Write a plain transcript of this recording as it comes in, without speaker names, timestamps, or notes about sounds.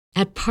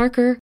At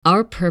Parker,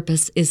 our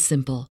purpose is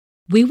simple.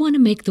 We want to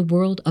make the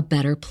world a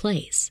better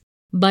place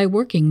by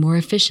working more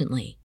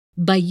efficiently,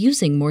 by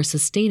using more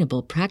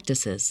sustainable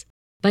practices,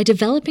 by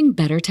developing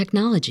better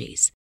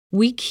technologies.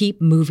 We keep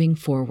moving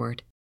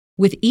forward.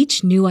 With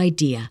each new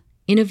idea,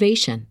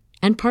 innovation,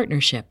 and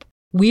partnership,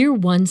 we're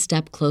one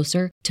step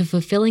closer to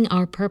fulfilling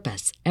our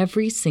purpose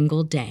every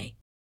single day.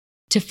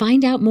 To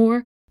find out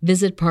more,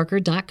 visit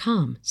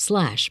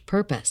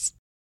parker.com/purpose.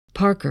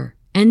 Parker,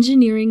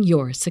 engineering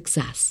your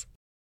success.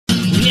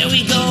 Here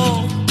we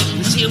go,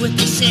 let's hear what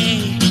they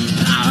say.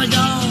 Power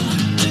go,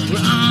 we're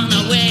on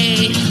our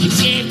way.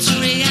 Escape to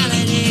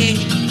reality.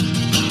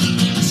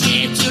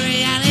 Escape to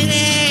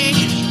reality.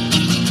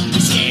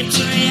 Escape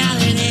to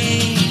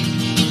reality.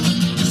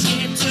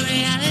 Escape to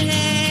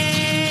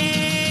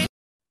reality.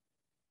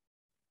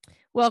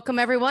 Welcome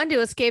everyone to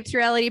Escape to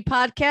Reality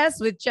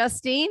podcast with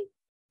Justine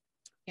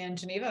and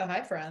Geneva.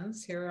 Hi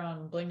friends, here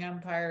on Bling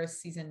Empire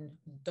season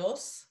 2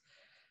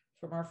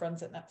 from our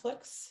friends at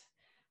Netflix.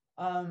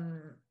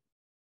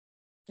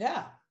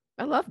 Yeah,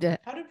 I loved it.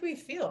 How did we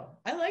feel?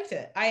 I liked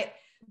it.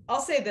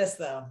 I'll say this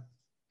though,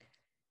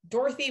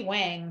 Dorothy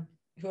Wang,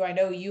 who I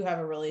know you have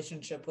a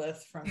relationship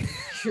with from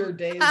your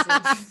days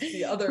of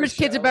the other Rich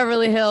show, Kids of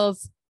Beverly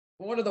Hills,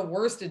 one of the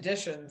worst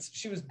additions.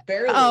 She was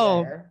barely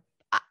there.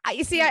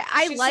 You see,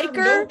 I like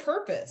her, no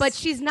purpose, but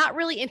she's not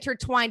really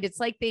intertwined. It's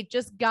like they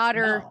just got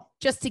her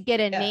just to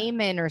get a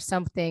name in or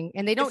something,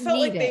 and they don't need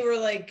like it. They were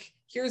like,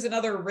 here's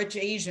another rich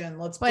Asian.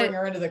 Let's bring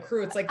her into the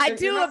crew. It's like, I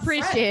do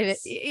appreciate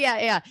friends. it.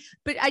 Yeah.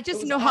 But I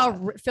just know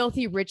how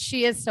filthy rich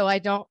she is. So I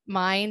don't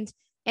mind.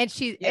 And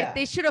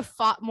they should have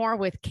fought more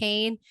with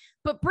Kane,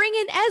 but bring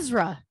in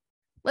Ezra.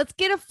 Let's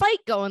get a fight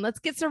going. Let's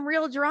get some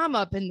real drama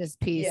up in this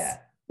piece. Yeah.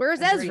 Where's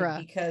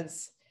Ezra?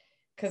 Because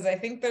I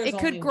think there's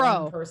only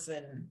one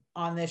person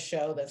on this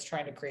show that's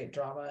trying to create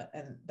drama,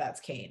 and that's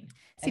Kane.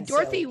 See,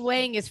 Dorothy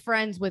Wang is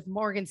friends with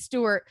Morgan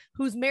Stewart,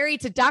 who's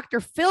married to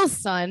Dr. Phil's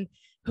son,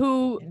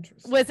 who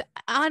was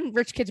on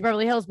Rich Kids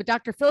Beverly Hills, but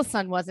Dr. Phil's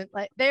son wasn't.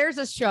 Like, there's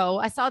a show.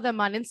 I saw them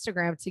on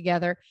Instagram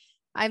together.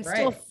 I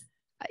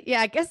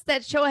guess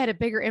that show had a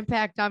bigger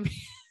impact on me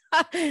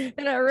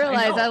than I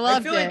realized. I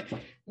loved it.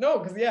 No,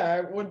 because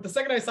the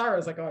second I saw her, I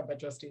was like, oh, I bet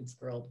Justine's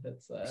thrilled.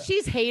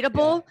 She's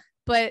hateable,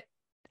 but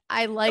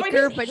I like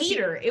her. But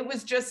it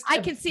was just I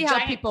can see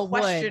how people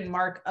question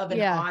mark of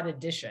an odd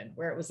addition,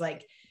 where it was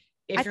like,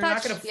 if you're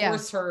not going to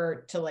force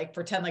her to like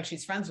pretend like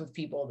she's friends with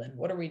people, then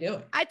what are we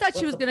doing? I thought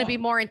she was going to be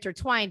more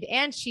intertwined,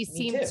 and she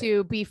seemed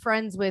to be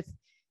friends with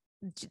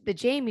the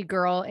Jamie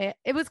girl.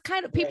 It was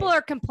kind of, people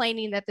are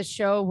complaining that the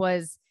show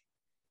was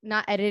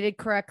not edited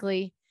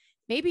correctly.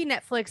 Maybe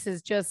Netflix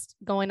is just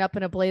going up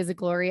in a blaze of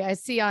glory. I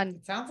see on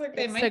it sounds like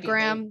they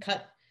Instagram, might be.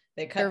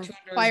 They cut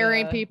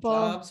firing people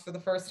jobs for the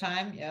first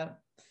time. Yeah.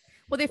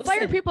 Well, they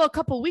fired people a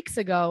couple weeks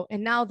ago,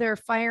 and now they're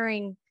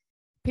firing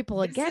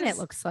people again. It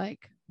looks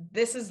like.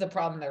 This is the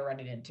problem they're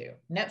running into.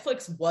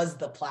 Netflix was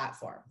the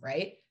platform,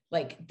 right?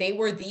 Like they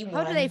were the one.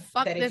 How do they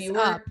fuck this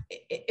up?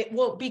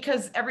 Well,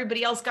 because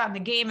everybody else got in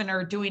the game and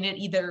are doing it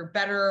either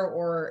better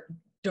or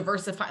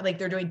diversify. Like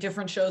they're doing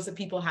different shows that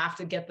people have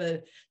to get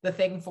the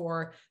thing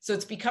for. So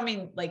it's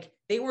becoming like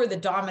they were the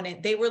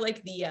dominant. They were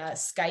like the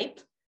Skype,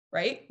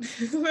 right?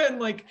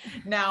 And like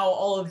now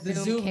all of the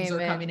Zooms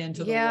are coming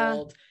into the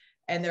world,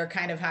 and they're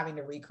kind of having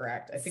to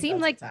recorrect. I think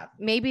seemed like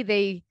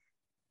maybe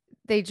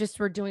they just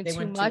were doing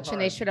too much and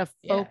they should have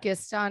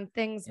focused on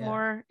things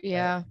more.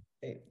 Yeah.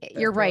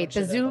 You're right.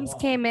 The Zooms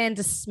came in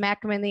to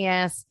smack them in the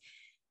ass,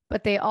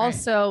 but they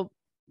also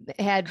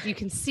had, you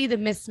can see the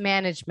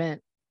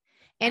mismanagement.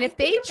 And if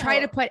they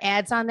try to put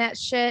ads on that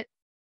shit,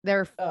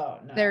 they're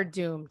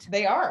doomed.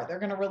 They are. They're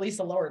going to release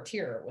a lower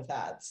tier with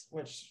ads,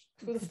 which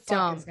who the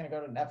fuck is going to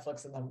go to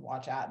Netflix and then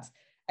watch ads?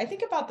 I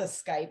think about the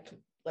Skype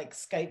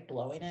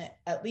blowing it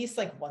at least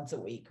like once a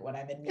week when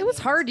I'm in. It was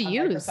hard to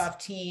use Microsoft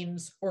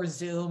Teams or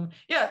Zoom.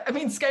 Yeah. I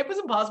mean, Skype was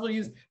impossible to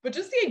use, but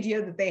just the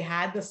idea that they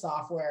had the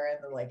software and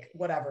the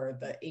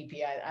the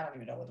API, I don't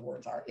even know what the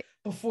words are,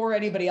 before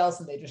anybody else,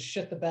 and they just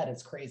shit the bed.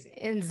 It's crazy.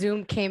 And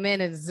Zoom came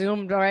in and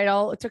zoomed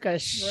it took a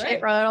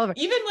shit right over.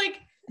 Even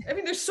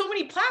there's so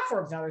many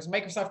platforms now. There's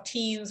Microsoft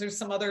Teams, there's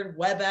some other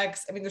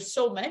WebEx. I mean, there's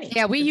so many.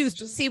 Yeah,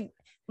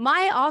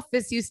 my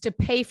office used to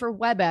pay for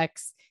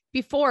WebEx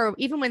before,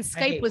 even when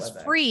Skype was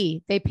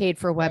free, they paid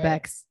for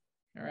WebEx.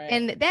 Right.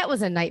 And that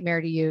was a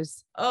nightmare to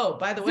use. Oh,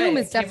 by the way, Zoom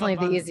is definitely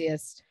the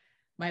easiest.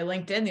 My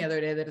LinkedIn the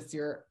other day that it's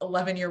your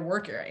 11-year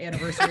work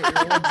anniversary of your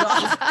old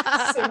job.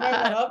 So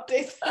I want to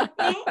update that.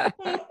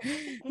 I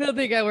don't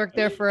think I worked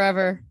there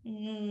forever.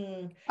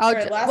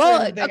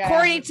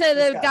 According to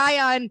the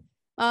guy on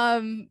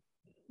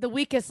The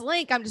Weakest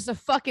Link, I'm just a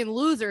fucking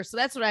loser. So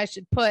that's what I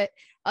should put.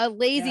 A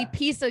lazy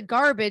piece of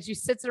garbage who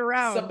sits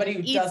around somebody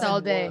who eats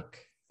all day. Work.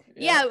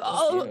 Yeah.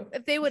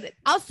 If they would,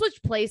 I'll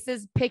switch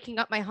places, picking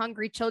up my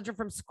hungry children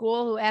from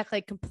school who act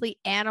like complete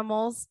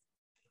animals.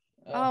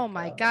 Oh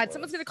my God.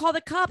 Someone's going to call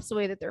the cops the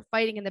way that they're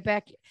fighting in the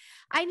back.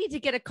 I need to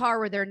get a car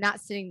where they're not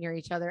sitting near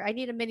each other. I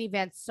need a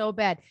minivan so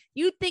bad.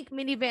 You think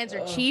minivans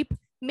are cheap?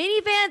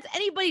 Minivans,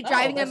 anybody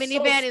driving a they're so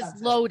minivan is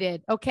expensive.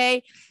 loaded.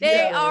 Okay.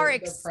 They Yeah, are they're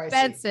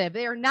expensive. pricey.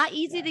 They are not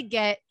easy Yeah.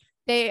 to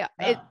get.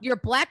 You're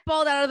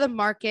blackballed out of the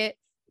market.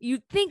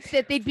 You'd think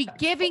that they'd be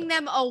giving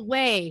them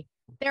away.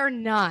 They're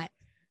not.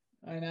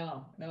 I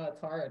know. No,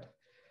 it's hard.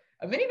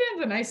 A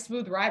minivan's a nice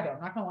smooth ride, but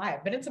I'm not gonna lie.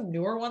 I've been in some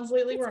newer ones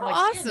lately where I'm like,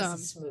 awesome. "Man,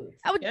 this is smooth."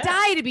 I would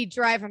die to be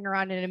driving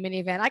around in a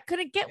minivan. I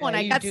couldn't get one.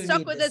 I got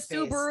stuck with a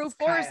Subaru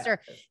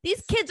Forester.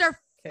 These kids are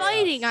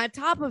fighting on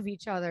top of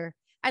each other.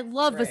 I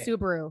love a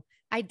Subaru.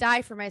 I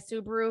die for my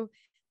Subaru.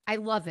 I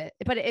love it,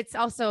 but it's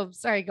also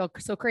go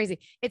so crazy.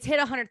 It's hit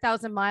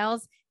 100,000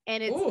 miles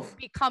and it's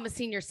become a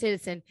senior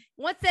citizen.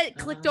 Once that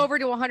clicked over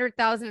to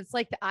 100,000, it's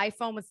like the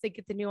iPhone. Once they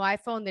get the new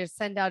iPhone, they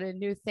send out a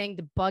new thing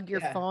to bug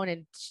your phone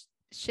and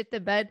shit the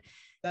bed.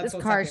 This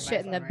car is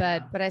shit in the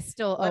bed, but I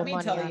still owe money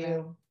on it. Let me tell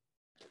you,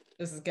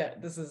 this is good.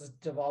 This is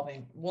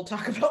devolving. We'll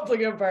talk about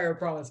Bling Empire, I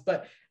promise.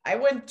 But I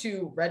went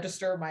to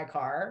register my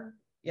car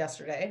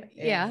yesterday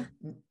in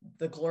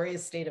the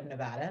glorious state of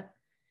Nevada.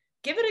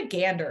 Give it a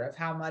gander of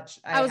how much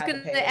I was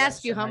going to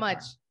ask you how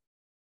much.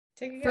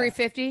 Take a guess.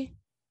 $350.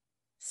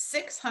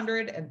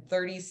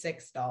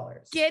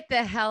 $636. Get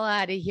the hell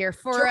out of here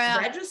to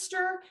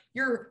register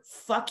your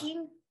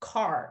fucking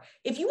car.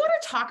 If you want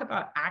to talk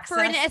about access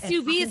for an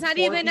SUV, it's not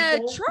even a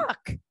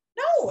truck.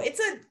 No, it's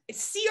a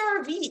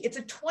CRV. It's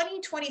a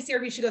 2020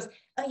 CRV. She goes,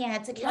 "Oh yeah,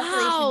 it's a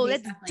calculation." Wow,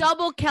 that's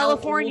double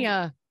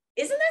California.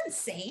 Isn't that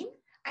insane?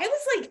 I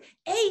was like,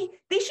 hey,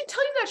 they should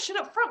tell you that shit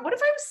up front. What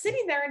if I was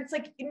sitting there and it's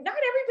like, not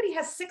everybody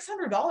has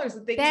 $600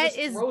 that they can just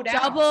throw down. That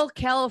is double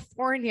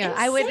California. Insane.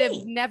 I would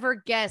have never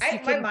guessed.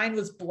 My mind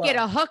was blown. Get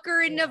a hooker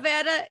in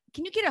Nevada.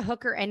 Can you get a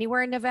hooker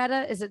anywhere in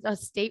Nevada? Is it a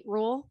state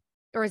rule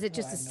or is it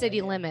just the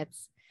city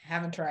limits? I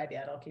haven't tried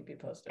yet. I'll keep you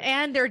posted.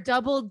 And they're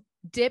double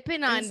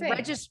dipping on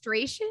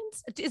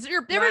registrations.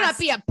 There better not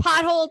be a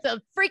pothole to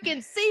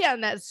freaking see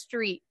on that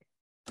street.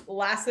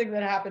 Last thing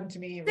that happened to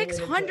me.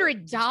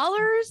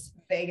 $600?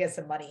 Vegas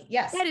and money.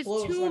 Yes. That is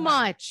too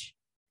much.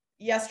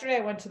 Yesterday,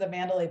 I went to the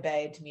Mandalay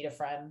Bay to meet a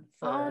friend.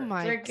 Oh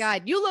my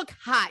God. You look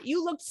hot.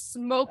 You look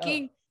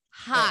smoking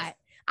hot.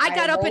 I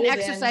got up and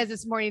exercised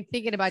this morning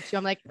thinking about you.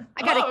 I'm like,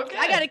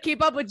 I gotta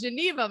keep up with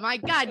Geneva. My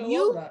God,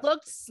 you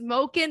look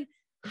smoking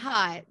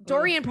hot.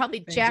 Dorian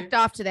probably jacked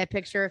off to that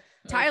picture.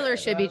 Tyler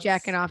should be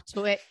jacking off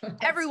to it.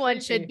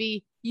 Everyone should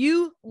be.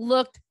 You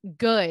looked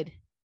good.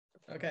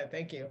 Okay,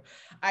 thank you.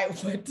 I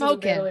went to the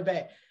Mandalay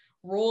Bay,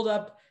 rolled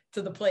up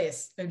to the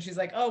place, and she's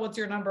like, "Oh, what's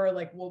your number?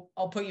 Like,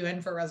 I'll put you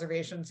in for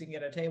reservations. You can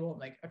get a table." I'm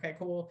like, "Okay,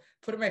 cool."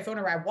 Put in my phone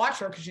number. I watch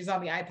her because she's on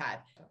the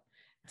iPad.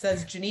 It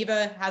says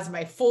Geneva, has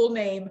my full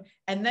name,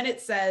 and then it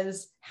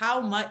says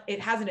how much.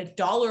 It has a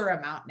dollar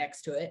amount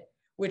next to it,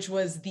 which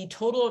was the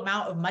total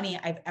amount of money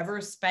I've ever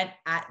spent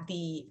at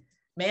the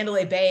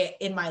Mandalay Bay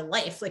in my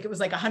life. Like it was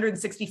like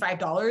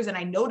 $165. And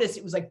I noticed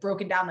it was like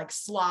broken down like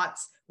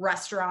slots,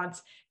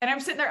 restaurants. And I'm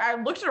sitting there,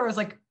 I looked at her, I was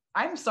like,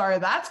 "I'm sorry,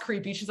 that's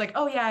creepy." She's like,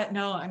 "Oh yeah,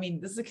 no, I mean,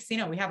 this is a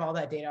casino. We have all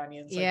that data on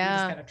you. And so you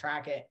just kind of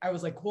track it." I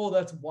was like, "Whoa,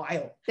 that's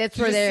wild." That's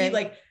where they're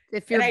like,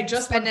 if you're I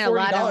just spent $40, a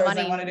lot of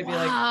money. I wanted to be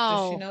like,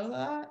 does she know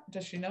that?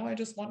 Does she know I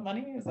just want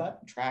money? Is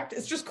that tracked?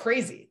 It's just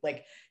crazy.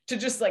 Like to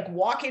just like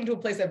walk into a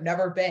place I've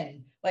never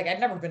been. Like I'd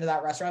never been to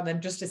that restaurant. Then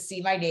just to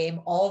see my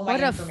name, all of my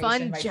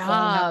information, my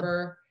phone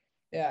number.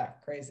 Yeah,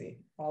 crazy.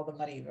 All the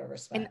money you've ever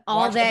spent. And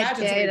all that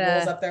data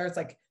rolls up there. It's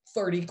like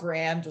 30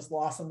 grand just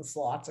lost on the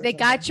slots. They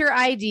got your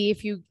ID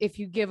if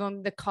you give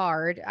them the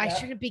card. Yeah. I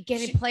shouldn't be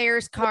getting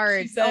players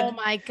cards. Oh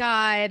my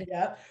God.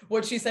 Yeah.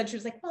 What she said, she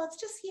was like, "Well,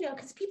 it's just,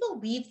 because people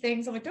leave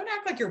things." I'm like, "Don't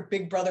act like your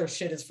Big Brother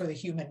shit is for the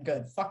human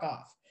good. Fuck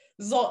off.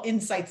 This is all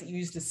insights that you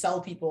use to sell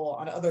people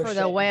on other shit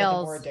the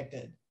whales. More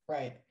addicted."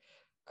 Right.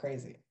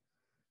 Crazy.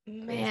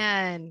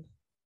 Man.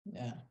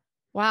 Yeah.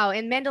 Wow.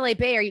 In Mandalay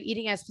Bay, are you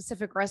eating at a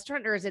specific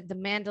restaurant or is it the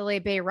Mandalay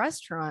Bay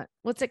restaurant?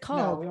 What's it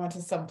called? No, we went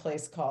to some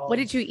place called. What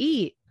did you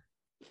eat?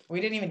 We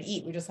didn't even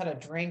eat. We just had a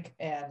drink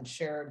and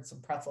shared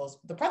some pretzels.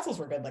 The pretzels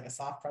were good, like a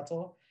soft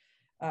pretzel.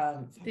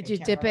 Did you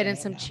dip it in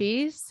some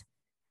cheese?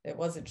 It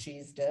was a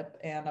cheese dip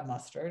and a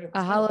mustard.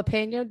 A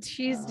jalapeno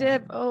cheese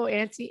dip. Oh,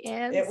 Auntie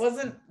Anne's. It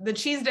wasn't, the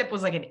cheese dip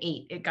was like an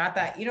 8. It got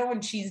that,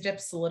 when cheese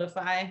dips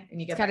solidify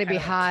and you get it's got to be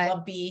hot.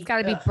 Clumpy, it's got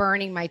to be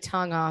burning my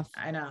tongue off.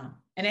 I know.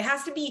 And it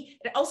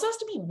also has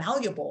to be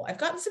malleable. I've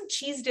gotten some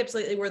cheese dips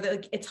lately where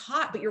it's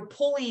hot, but you're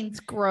pulling it's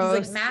gross.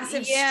 These like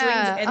massive strings.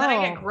 And then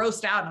I get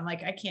grossed out and I'm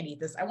like, I can't eat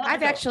this.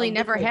 I've actually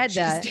never had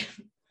that.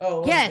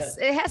 Oh, yes.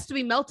 It has to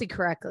be melted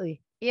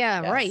correctly.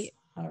 Yeah. Yes, right.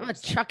 100%. I'm going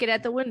to chuck it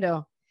at the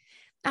window.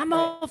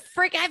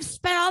 I've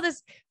spent all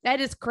this.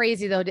 That is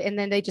crazy though. And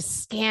then they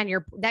just scan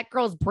that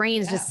girl's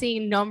brains just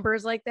seeing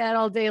numbers like that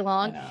all day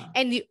long.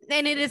 And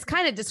it is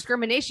kind of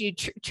discrimination. You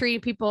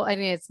treat people, I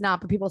mean, it's not,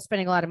 but people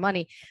spending a lot of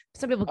money.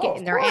 Some people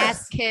getting their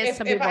ass kissed.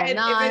 Some people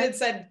not. If it had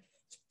said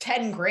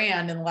 10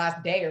 grand in the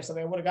last day or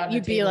something, I would have gotten.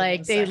 You'd be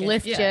like, they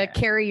lift you,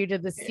 carry you to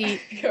the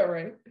seat. Yeah,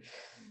 right.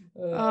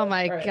 Oh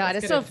my God.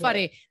 It's so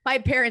funny. My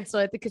parents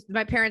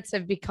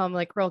have become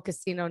like real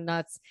casino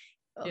nuts.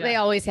 They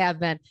always have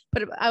been.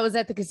 But I was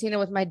at the casino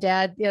with my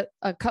dad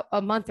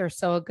a month or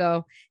so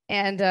ago,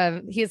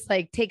 and he's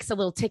like, takes a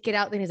little ticket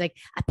out, and he's like,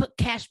 I put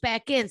cash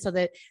back in so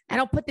that I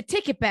don't put the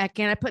ticket back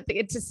in. I put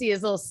to see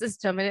his little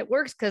system, and it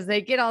works because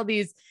they get all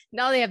these.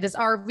 Now they have this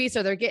RV,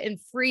 so they're getting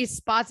free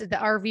spots at the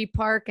RV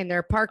park, and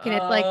they're parking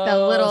at like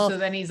the little. So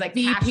then he's like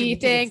VP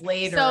thing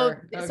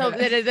later. So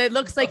that it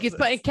looks like he's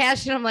putting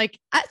cash, and I'm like,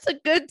 that's a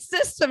good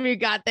system you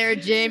got there,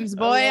 James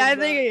boy. I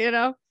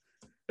think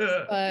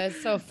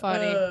it's so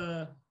funny.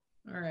 All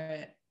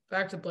right,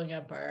 back to Bling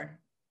Empire.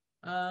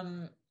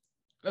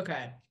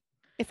 Okay.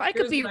 If I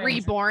could be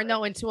reborn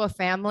though into a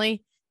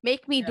family,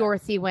 make me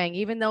Dorothy Wang.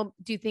 Even though,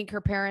 do you think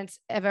her parents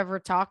have ever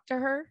talked to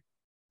her?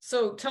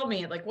 So tell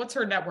me, like, what's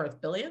her net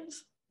worth?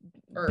 Billions?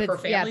 Or her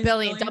family's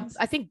billions.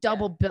 I think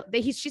double bill.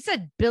 She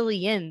said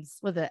billions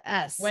with an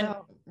S.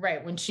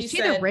 When she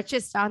said the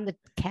richest on the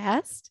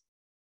cast.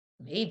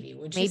 Maybe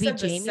when she said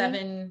Jamie?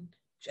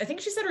 I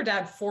think she said her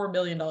dad $4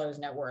 million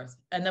net worth,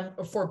 and then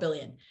 $4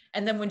 billion.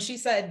 And then when she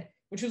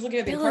was looking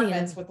at the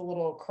apartments with the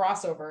little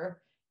crossover,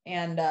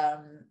 and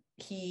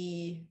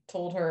he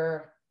told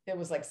her it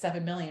was like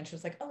 7 million. She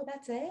was like, "Oh,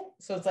 that's it."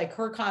 So it's like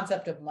her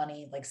concept of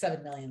money, like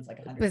 7 million is like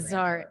 100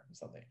 bizarre or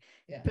something.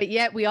 Yeah. But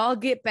yet we all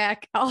get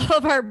back, all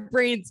of our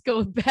brains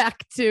go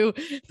back to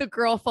the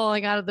girl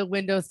falling out of the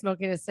window,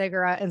 smoking a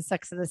cigarette in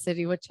Sex and the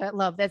City, which I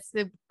love. That's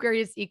the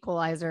greatest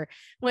equalizer.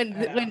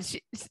 When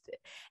she,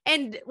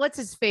 and what's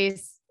his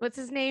face? What's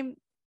his name?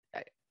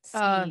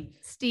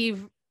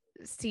 Steve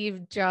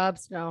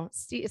Jobs. No,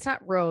 Steve. It's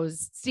not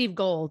Rose. Steve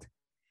Gold.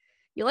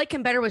 You like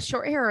him better with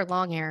short hair or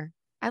long hair?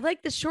 I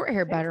like the short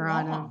hair better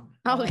on him.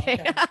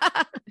 Okay.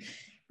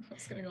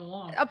 It's gonna go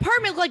long.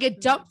 Apartment like a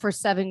dump for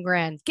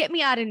 $7,000. Get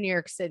me out of New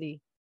York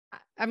City.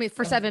 I mean,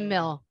 for $7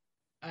 million.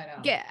 I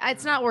know.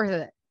 It's not worth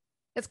it.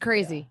 It's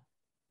crazy. Yeah.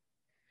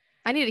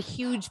 I need a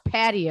huge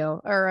patio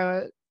or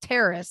a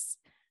terrace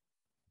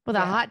with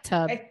a hot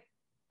tub.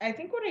 I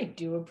think what I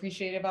do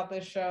appreciate about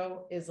this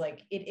show is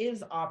like it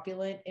is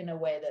opulent in a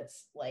way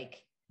that's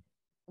like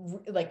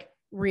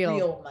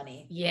real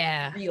money.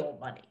 Yeah. Real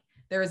money.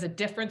 There is a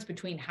difference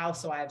between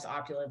Housewives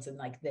opulence and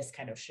like this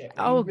kind of shit.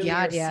 Oh, really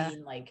God, yeah.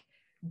 Seen, like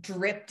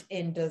dripped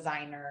in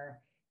designer,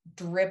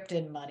 dripped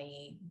in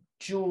money,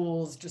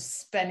 Jules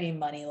just spending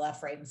money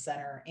left, right, and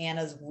center.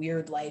 Anna's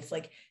weird life.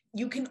 Like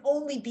you can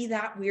only be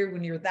that weird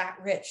when you're that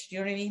rich. Do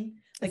you know what I mean?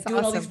 Like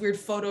doing all these weird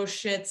photo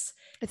shits.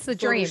 It's the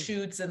dream.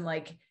 Shoots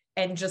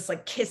and just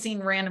like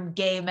kissing random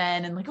gay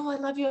men and like, oh, I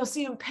love you. I'll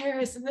see you in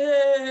Paris. And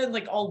then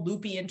like all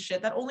loopy and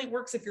shit. That only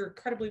works if you're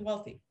incredibly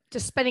wealthy.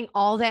 Just spending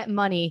all that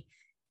money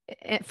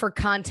for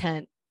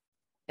content.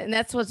 And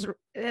that's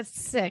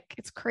sick.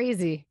 It's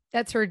crazy.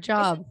 That's her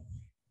job.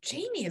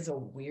 Jamie is a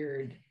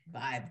weird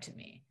vibe to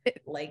me.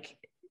 Like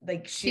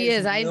she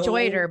is. I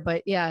enjoyed her,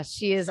 but yeah,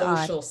 she is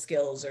social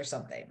skills or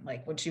something.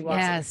 Like when she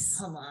walks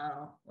in,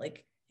 hello,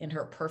 like in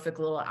her perfect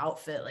little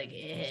outfit, like,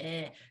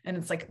 and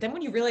it's like, then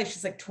when you realize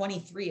she's like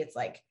 23, it's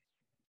like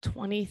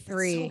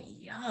 23. So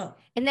young.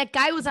 And that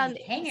guy was on.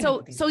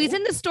 So he's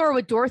in the store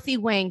with Dorothy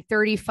Wang,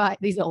 35.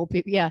 These old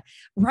people. Yeah.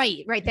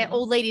 Right. That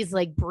old lady's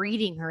like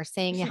breeding her,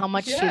 saying how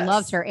much she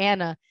loves her,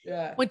 Anna.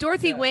 Yeah. When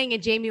Dorothy Wang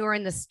and Jamie were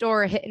in the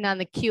store hitting on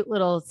the cute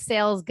little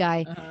sales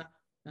guy,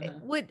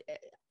 would,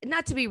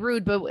 not to be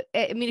rude, but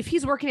I mean, if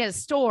he's working at a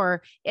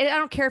store, I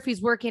don't care if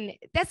he's working.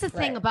 That's the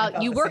thing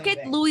about you work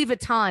at Louis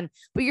Vuitton,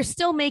 but you're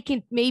still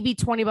making maybe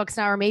 $20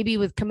 an hour, maybe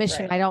with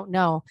commission. I don't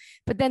know.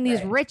 But then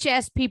these rich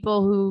ass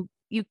people who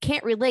you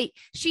can't relate.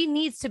 She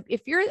needs to,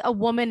 if you're a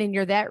woman and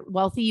you're that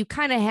wealthy, you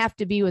kind of have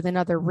to be with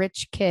another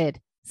rich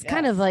kid. It's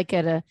kind of like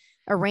at a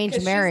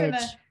arranged marriage.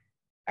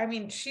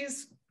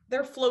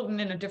 They're floating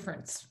in a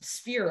different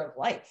sphere of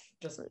life,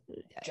 just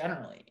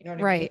generally, you know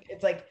what I mean?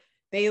 It's like,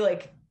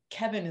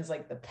 Kevin is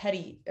like the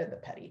pity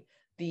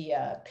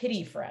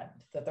friend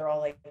that they're all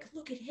like,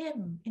 look at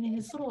him in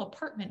his little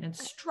apartment and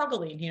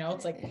struggling, you know,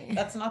 it's like,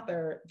 that's not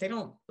their, they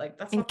don't like,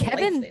 that's not the life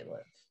they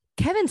live.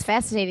 Kevin's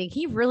fascinating.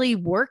 He really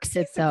works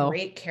it though.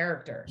 Great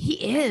character. He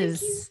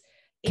is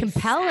he's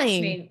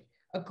compelling.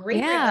 A great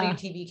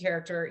reality TV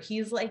character.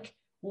 He's like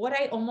what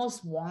I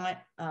almost want,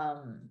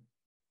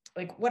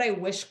 like what I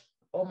wish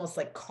almost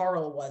like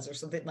Carl was or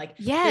something. Like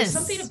there's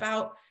something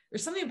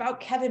about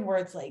Kevin where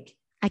it's like,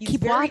 I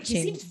keep watching.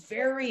 He seems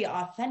very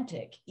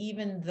authentic,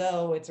 even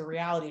though it's a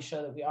reality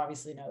show that we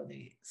obviously know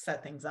they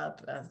set things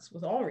up as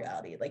with all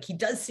reality. Like he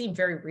does seem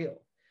very real.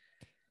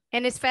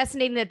 And it's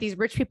fascinating that these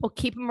rich people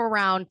keep him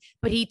around,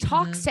 but he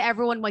talks to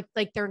everyone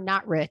like they're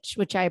not rich,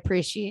 which I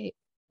appreciate.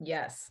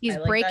 Yes. He's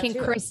breaking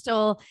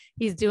crystal.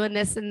 He's doing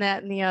this and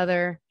that and the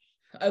other.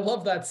 I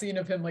love that scene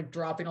of him like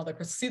dropping all the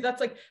crystal. See,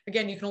 that's like,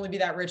 again, you can only be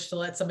that rich to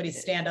let somebody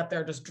stand up there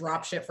and just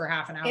drop shit for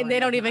half an hour. And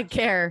they don't even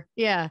care.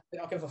 Yeah. They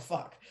don't give a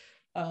fuck.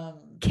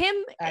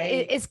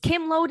 Is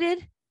Kim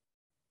loaded?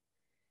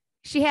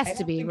 She has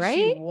to be,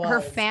 right?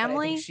 Her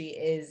family. I think she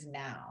is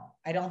now.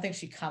 I don't think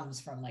she comes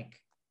from like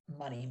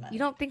money. You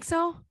don't think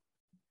so?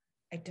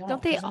 I don't.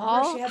 Don't they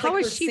all? Had, how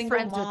is she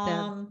friends with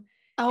them?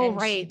 Oh,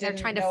 right. They're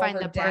trying to find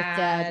the birth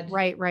dad.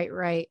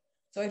 Right.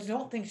 So I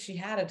don't think she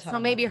had a ton. So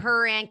maybe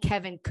her and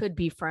Kevin could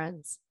be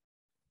friends.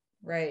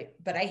 Right.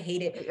 But I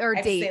hate it. Or I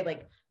have date. to say,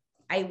 like,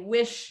 I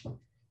wish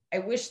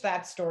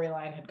that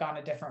storyline had gone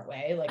a different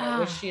way. Like, I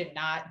wish she had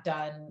not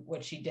done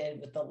what she did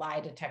with the lie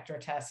detector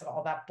test and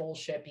all that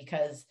bullshit,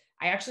 because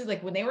I actually,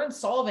 like, when they were in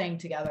Solving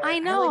together, I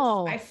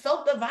know. I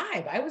felt the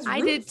vibe.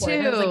 I did for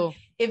it. I was too. like,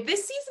 if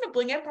this season of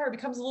Bling Empire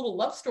becomes a little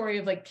love story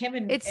of like Kim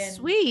and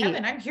sweet.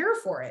 Kevin, I'm here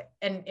for it.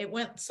 And it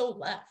went so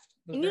left.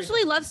 And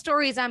usually love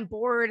stories, I'm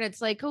bored.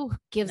 It's like, who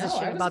gives a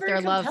shit about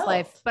their love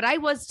life? But I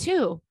was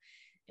too.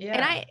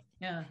 Yeah.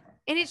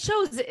 And it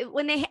shows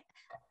when they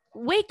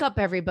wake up,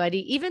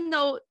 everybody, even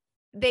though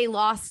they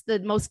lost the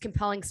most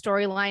compelling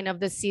storyline of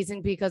this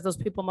season because those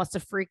people must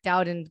have freaked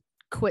out and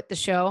quit the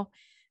show.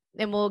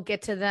 And we'll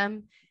get to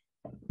them.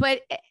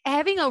 But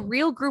having a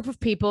real group of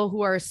people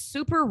who are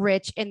super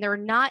rich and they're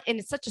not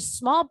in such a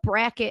small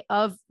bracket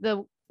of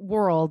the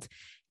world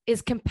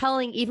is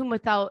compelling, even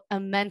without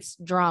immense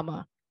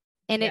drama.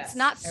 And it's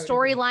not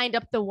storylined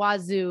up the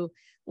wazoo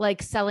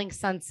like Selling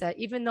Sunset,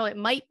 even though it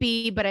might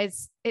be, but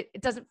it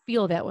doesn't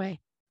feel that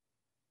way.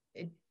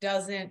 It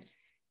doesn't.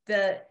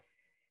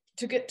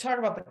 Talk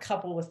about the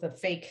couple with the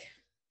fake,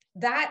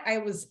 that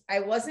I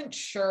wasn't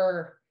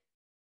sure.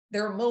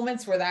 There were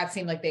moments where that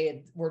seemed like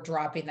they were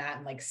dropping that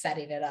and like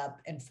setting it up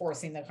and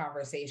forcing the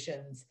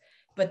conversations.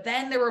 But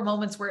then there were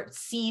moments where it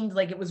seemed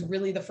like it was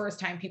really the first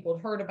time people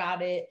had heard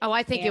about it. Oh,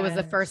 I think it was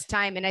the first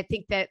time. And I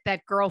think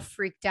that girl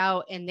freaked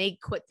out and they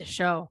quit the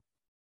show.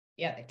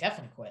 Yeah, they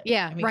definitely quit.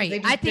 Yeah, I mean, right. They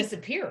just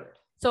disappeared.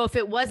 So if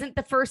it wasn't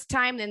the first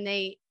time, then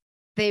it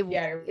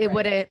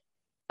would have.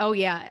 Oh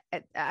yeah.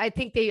 I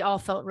think they all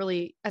felt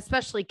really,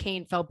 especially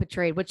Kane felt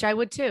betrayed, which I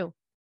would too.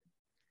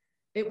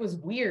 It was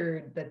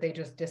weird that they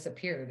just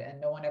disappeared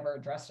and no one ever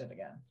addressed it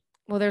again.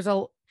 Well,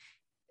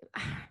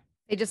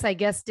 they just, I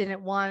guess,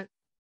 didn't want,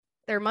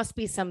 there must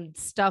be some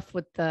stuff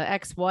with the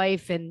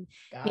ex-wife and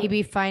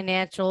maybe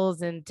financials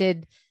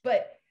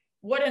but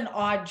what an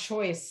odd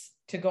choice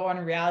to go on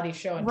a reality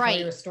show and tell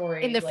your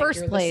story in the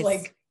first place. This,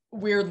 like,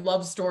 weird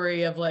love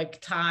story of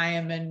like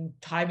time and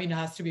timing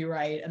has to be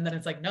right. And then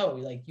it's like, no,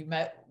 like you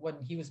met when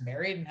he was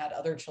married and had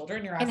other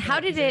children. You're asking, and how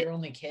did it, your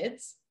only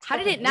kids? How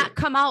did it not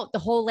come out the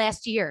whole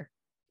last year?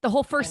 The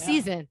whole first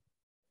season.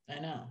 I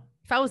know.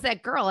 If I was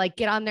that girl, I'd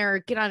get on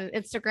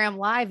Instagram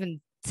Live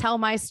and tell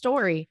my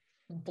story.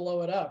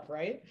 Blow it up,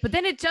 right? But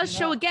then it does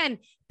show again,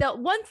 the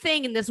one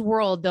thing in this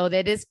world, though,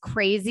 that is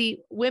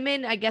crazy.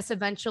 Women, I guess,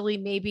 eventually,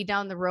 maybe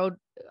down the road,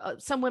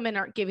 some women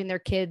aren't giving their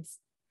kids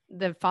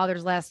the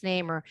father's last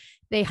name or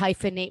they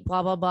hyphenate,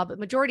 blah, blah, blah. But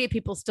majority of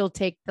people still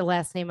take the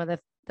last name of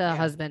the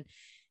husband.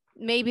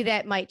 Maybe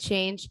that might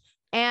change.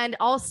 And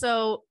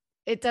also,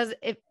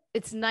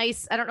 it's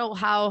nice. I don't know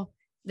how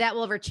that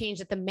will ever change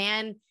that the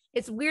man,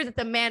 it's weird that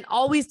the man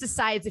always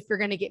decides if you're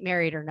going to get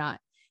married or not.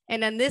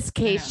 And in this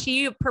case,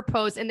 she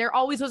proposed and there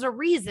always was a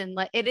reason.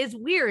 Like, it is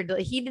weird.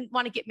 Like, he didn't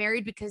want to get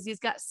married because he's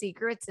got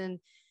secrets. And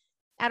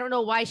I don't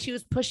know why she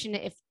was pushing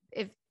it.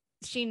 If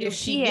she knew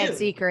she had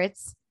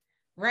secrets.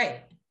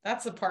 Right.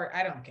 That's the part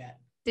I don't get.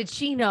 Did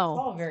she know? It's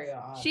all very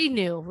odd. She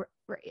knew.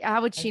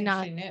 How would she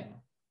not? She knew.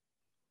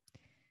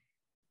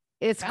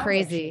 It's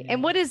crazy. Like,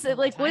 and what is it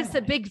like? What's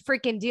the big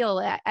freaking deal?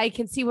 I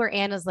can see where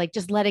Anna's like,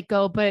 just let it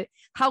go. But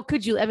how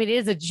could you? I mean, it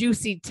is a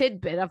juicy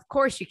tidbit. Of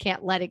course you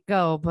can't let it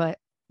go, but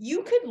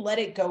you could let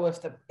it go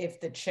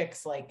if the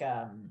chick's like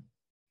a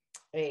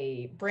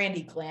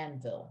Brandi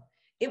Glanville.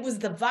 It was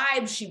the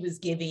vibe she was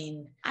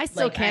giving. I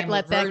still can't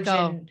let that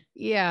go.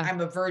 Yeah.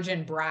 I'm a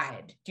virgin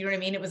bride. Do you know what I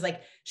mean? It was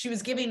like, she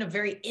was giving a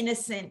very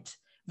innocent,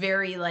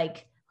 very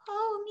like,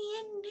 oh,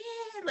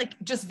 me,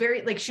 like just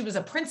very, like she was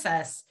a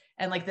princess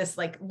and like this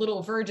like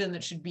little virgin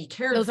that should be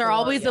cared for. Those are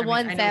always the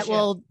ones that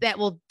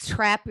will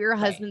trap your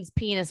husband's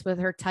penis with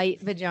her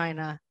tight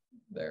vagina.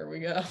 There we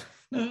go.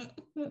 It's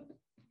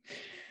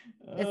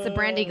the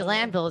Brandi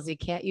Glanvilles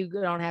you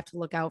don't have to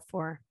look out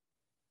for.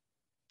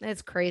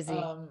 It's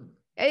crazy.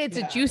 It's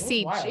a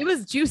juicy, it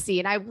was juicy.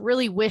 And I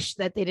really wish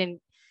that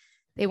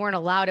they weren't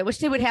allowed. I wish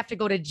they would have to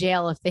go to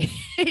jail if they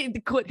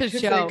quit the show.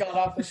 They got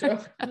off the show.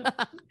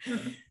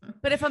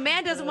 But if a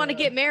man doesn't want to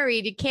get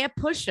married, you can't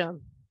push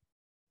him.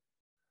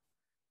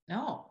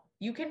 No,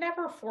 you can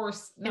never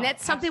force. No, and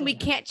that's something we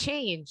can't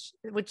change,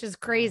 which is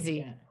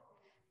crazy.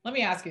 Let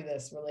me ask you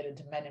this related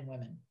to men and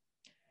women.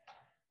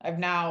 I've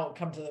now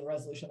come to the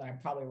resolution that I'm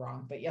probably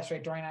wrong, but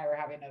yesterday, Dory and I were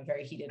having a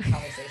very heated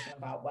conversation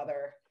about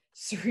whether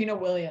Serena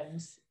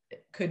Williams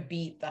could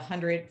beat the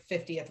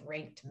 150th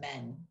ranked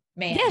man.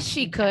 Yes,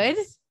 she could.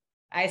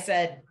 I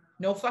said,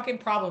 no fucking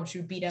problem. She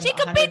would beat him. She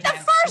could beat the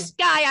first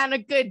guy on a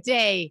good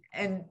day.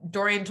 And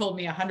Dorian told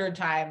me 100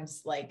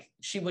 times, like,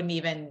 she wouldn't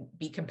even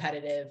be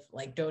competitive.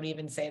 Like, don't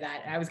even say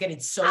that. And I was getting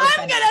so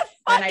offended. I'm gonna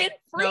fucking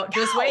freak out.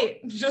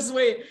 Just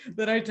wait.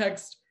 Then I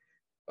text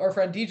our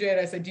friend DJ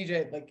and I said,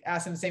 DJ, like,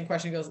 ask him the same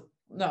question. He goes,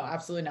 no,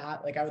 absolutely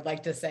not. Like, I would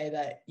like to say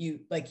that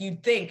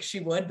you'd think she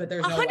would, but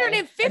there's no 150th.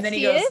 way. And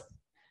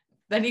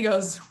then he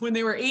goes, when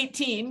they were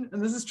 18,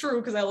 and this is true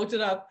because I looked it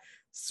up,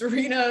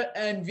 Serena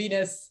and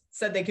Venus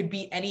said they could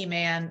beat any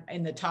man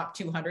in the top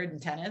 200 in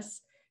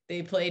tennis.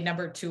 they played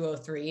number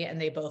 203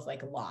 and they both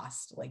like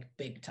lost like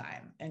big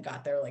time and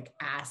got their like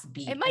ass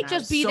beat. It might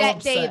just be so that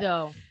upset. Day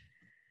though.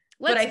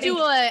 Let's do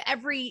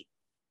every.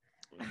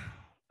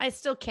 I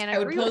still can't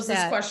agree with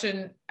that.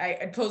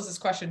 I'd pose this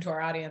question to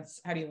our audience.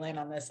 How do you land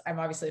on this? I'm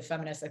obviously a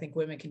feminist. I think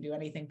women can do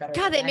anything better.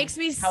 God, that makes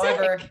me sick.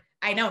 However,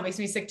 I know it makes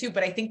me sick too,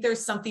 but I think there's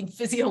something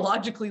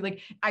physiologically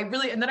like and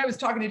then I was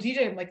talking to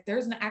DJ. I'm like,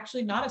 there's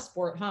actually not a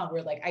sport, huh?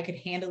 Where like I could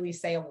handily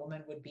say a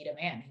woman would beat a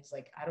man. He's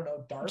like, I don't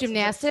know, darts.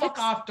 Gymnastics. Like,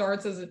 fuck off,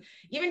 darts.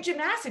 Even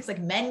gymnastics,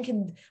 like men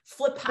can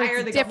flip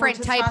higher. They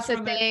different types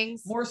of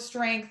things. More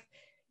strength.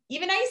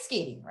 Even ice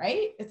skating,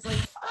 right? It's like,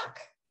 fuck.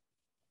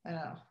 I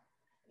know.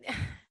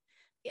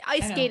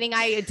 Ice skating,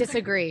 I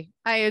disagree.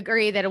 I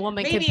agree that a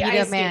woman can beat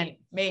a man. Skating,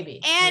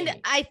 maybe.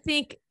 And I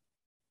think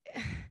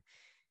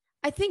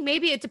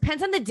maybe it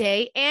depends on the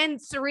day.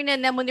 And Serena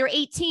and them, when they're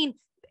 18,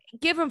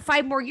 give them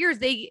 5 more years.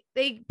 They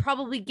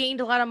probably gained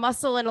a lot of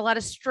muscle and a lot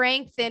of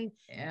strength. And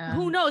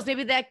who knows?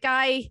 Maybe that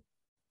guy,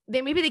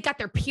 maybe they got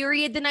their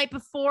period the night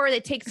before.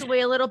 That takes away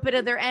a little bit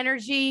of their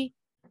energy.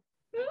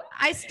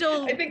 I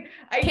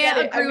can't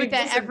agree with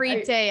that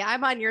every day.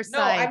 I'm on your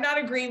side. No, I'm not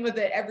agreeing with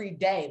it every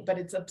day, but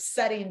it's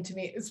upsetting to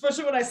me,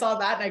 especially when I saw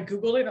that and I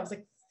Googled it and I was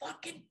like,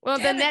 fucking. Well,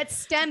 then that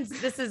stems.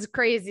 This is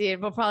crazy,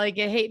 and we'll probably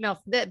get hate mail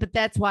for that. But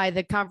that's why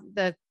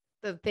the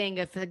thing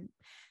if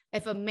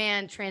a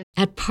man trans.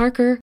 At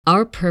Parker,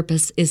 our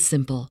purpose is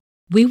simple.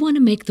 We want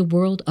to make the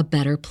world a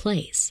better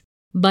place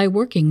by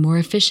working more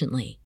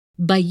efficiently,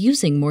 by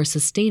using more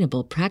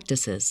sustainable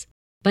practices,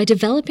 by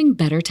developing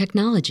better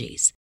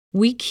technologies.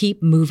 We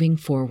keep moving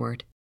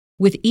forward.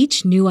 With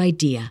each new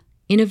idea,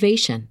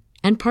 innovation,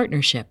 and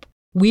partnership,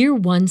 we're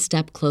one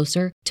step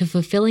closer to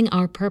fulfilling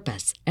our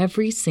purpose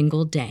every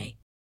single day.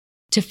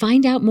 To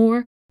find out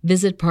more,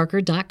 visit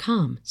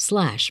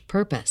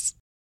parker.com/purpose.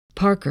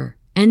 Parker,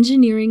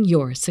 engineering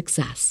your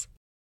success.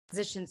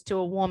 Positions to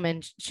a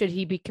woman, should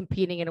he be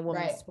competing in a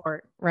woman's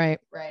sport? Right.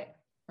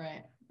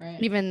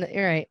 Even,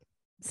 you're right.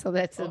 So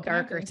that's a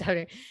darker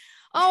subject.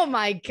 Oh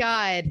my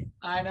God.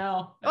 I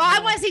know. Well, I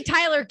want to see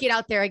Tyler get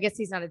out there. I guess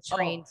he's not a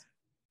trained.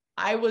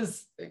 I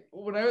was like,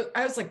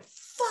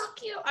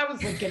 fuck you. I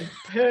was like getting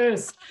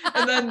pissed.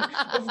 And then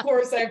of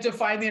course I have to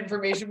find the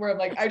information where I'm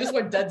like, I just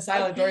went dead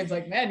silent. Dorian's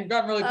like, man, you've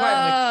gotten really quiet.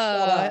 I'm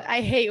like, shut up.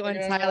 I hate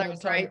when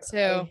Tyler's right too.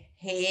 I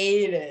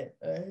hate it.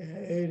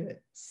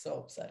 So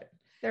upsetting.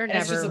 They're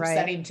never just right.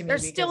 Upsetting to me. They're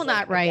still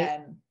not right.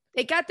 Again,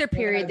 they got their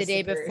period the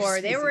day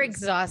before. They were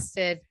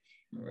exhausted.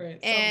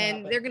 Right.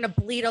 And they're going to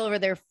bleed all over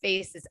their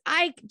faces.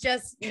 I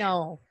just,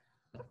 no,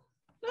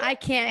 I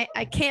can't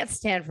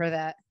stand for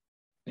that.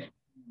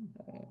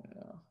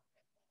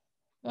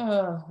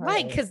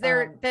 Right. Cause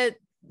they're the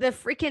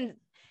freaking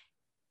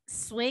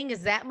swing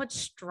is that much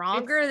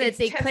stronger that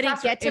they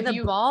couldn't get to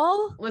the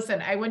ball.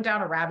 Listen, I went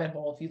down a rabbit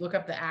hole. If you look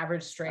up the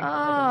average strength of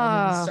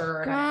a women's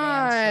serve and a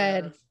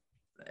man's serve,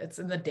 it's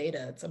in the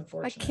data. It's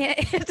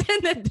unfortunate. It's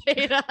in the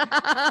data.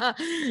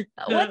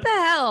 What the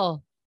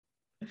hell?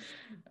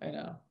 I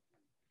know.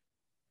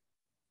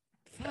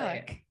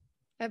 Fuck.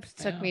 That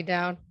took me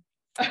down.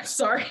 I'm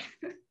sorry.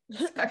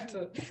 back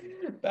to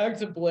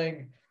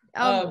bling.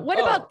 What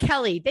about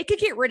Kelly? They could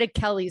get rid of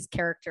Kelly's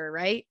character,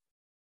 right?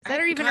 Is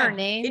that even her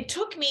name? It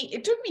took me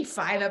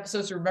 5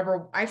 episodes to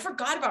remember. I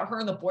forgot about her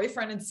and the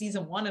boyfriend in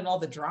season 1 and all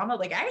the drama.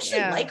 Like I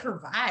actually like her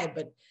vibe,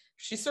 but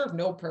she served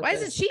no purpose. Why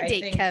doesn't she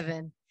date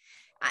Kevin?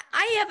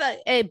 I have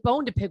a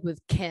bone to pick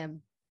with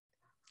Kim.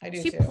 I do.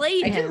 She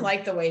played him. I didn't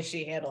like the way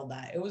she handled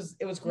that. It was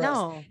gross.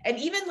 No. And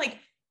even like,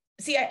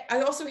 see,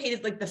 I also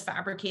hated like the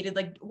fabricated,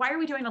 like, why are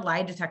we doing a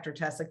lie detector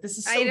test? Like this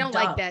is so I don't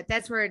dumb. like that.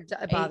 That's where it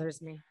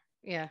bothers me.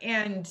 Yeah.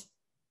 And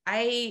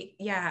I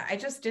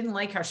just didn't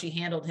like how she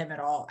handled him at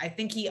all. I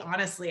think he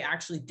honestly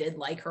actually did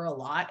like her a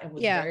lot and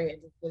was very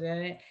interested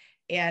in it.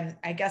 And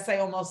I guess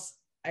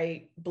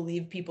I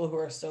believe people who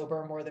are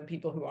sober more than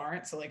people who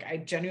aren't. So like, I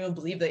genuinely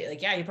believe that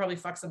like, yeah, you probably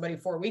fucked somebody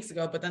 4 weeks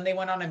ago, but then they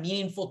went on a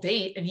meaningful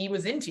date and he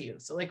was into you.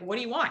 So like, what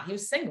do you want? He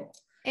was single.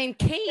 And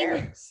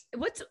Kane,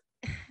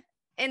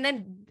 and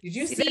then did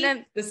you see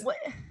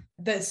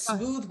the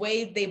smooth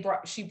way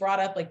she brought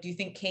up, like, do you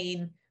think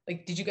Kane,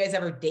 like, did you guys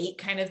ever date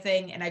kind of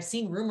thing? And I've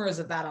seen rumors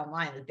of that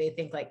online that they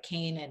think like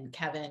Kane and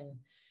Kevin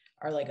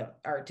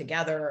are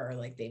together or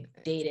like they've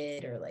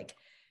dated or like,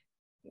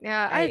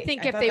 yeah, I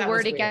think if they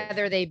were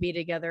together, they'd be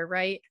together,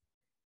 right?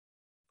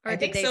 Or I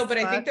think so, but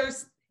I think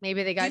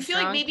maybe they got. Do you feel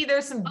like maybe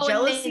there's some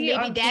jealousy?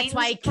 Maybe that's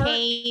why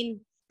Kane.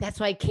 That's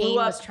why Kane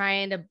was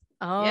trying to.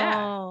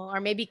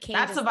 Or maybe Kane.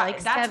 That's what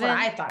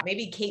I thought.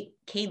 Maybe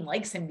Kane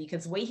likes him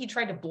because the way he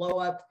tried to blow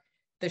up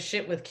the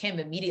shit with Kim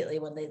immediately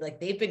when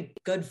they've been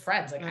good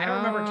friends. Like I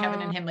don't remember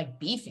Kevin and him like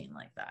beefing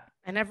like that.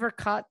 I never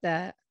caught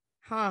that.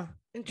 Huh?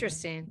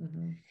 Interesting.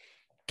 Mm-hmm.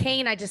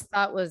 Kane, I just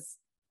thought was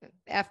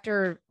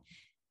after.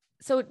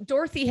 So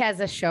Dorothy has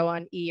a show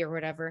on E or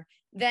whatever.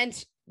 Then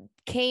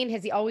Kane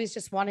he always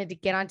just wanted to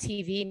get on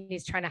TV and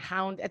he's trying to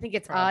hound. I think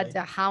it's odd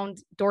to hound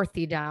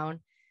Dorothy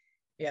down.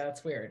 Yeah,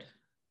 that's weird.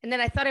 And then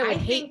I thought I would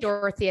hate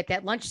Dorothy at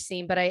that lunch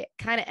scene, but I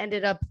kind of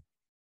ended up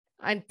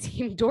on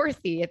Team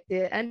Dorothy at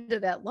the end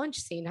of that lunch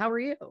scene. How are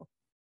you?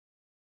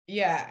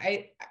 Yeah,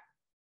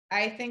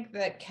 I think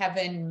that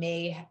Kane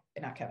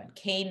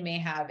may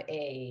have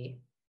a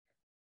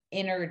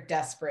inner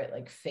desperate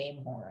like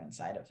fame whore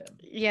inside of him.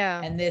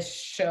 Yeah. And this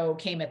show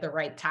came at the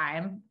right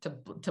time to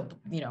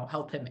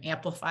help him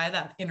amplify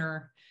that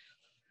inner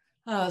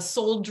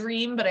soul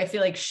dream. But I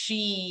feel like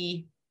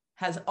she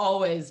has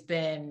always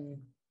been,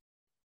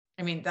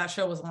 I mean, that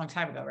show was a long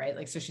time ago, right?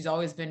 Like, so she's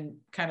always been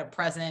kind of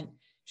present.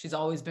 She's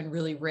always been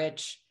really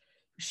rich.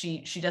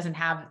 She doesn't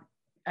have,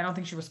 I don't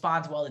think she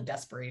responds well to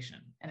desperation.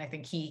 And I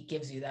think he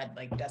gives you that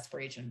like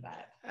desperation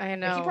vibe. I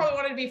know. Like, he probably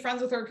wanted to be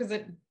friends with her because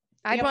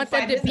I'd want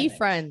them to be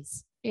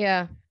friends.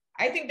 Yeah.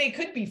 I think they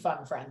could be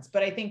fun friends,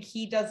 but I think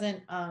he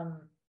doesn't.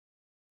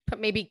 But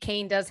maybe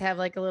Kane does have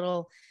like a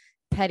little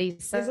petty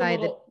side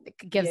that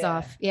gives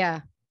off.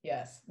 Yeah.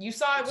 Yes. You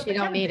saw it with the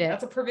Kevin thing.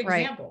 That's a perfect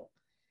example.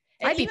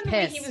 And I'd be even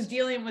pissed. the way he was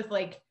dealing with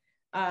like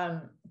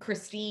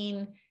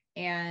Christine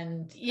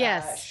and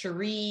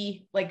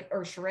Cherie, like,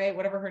 or Sheree,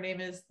 whatever her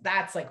name is,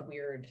 that's like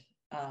weird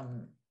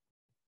kind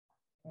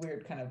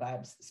of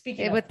vibes.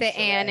 Speaking with of the Sheree,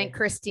 Anne and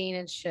Christine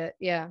and shit.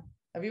 Yeah.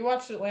 Have you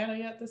watched Atlanta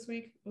yet this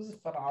week? It was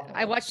phenomenal.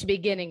 I watched the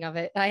beginning of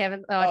it. I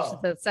haven't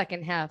watched the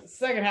second half.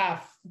 Second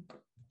half,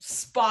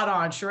 spot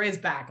on. Sheree's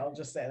back. I'll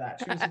just say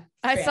that.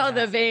 I saw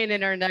the vein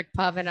in her neck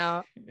popping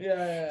out.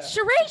 Yeah.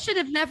 Sheree should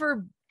have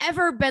never,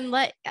 ever been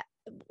let.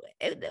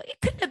 It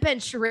couldn't have been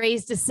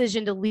Sheree's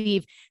decision to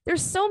leave.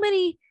 There's so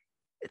many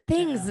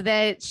things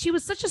that she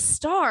was such a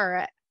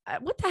star.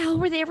 What the hell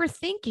were they ever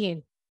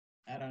thinking?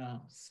 I don't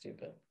know.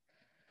 Stupid.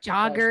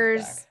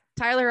 Joggers.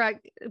 Tyler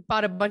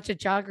bought a bunch of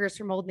joggers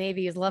from Old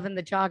Navy. He's loving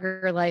the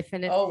jogger life,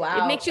 and it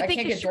makes you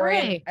think of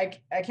Sheree. I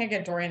can't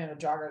get Dorian in a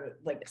jogger to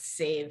like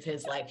save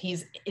his life.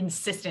 He's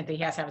insistent that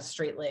he has to have a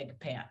straight leg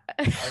pant.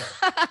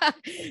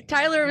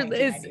 Tyler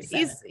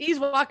he's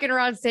walking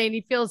around saying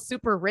he feels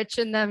super rich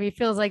in them. He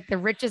feels like the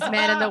richest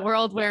man in the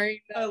world wearing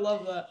them. I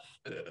love that.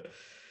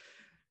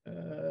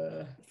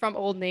 From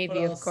Old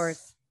Navy, of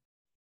course.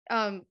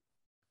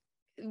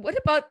 What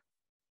about?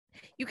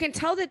 You can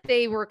tell that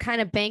they were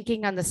kind of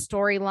banking on the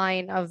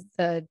storyline of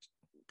the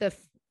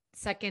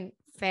second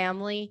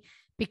family,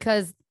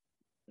 because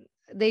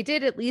they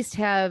did at least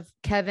have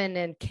Kevin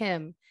and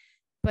Kim,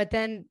 but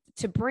then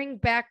to bring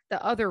back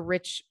the other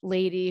rich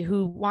lady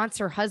who wants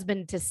her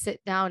husband to sit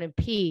down and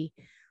pee.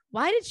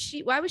 Why was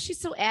she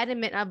so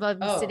adamant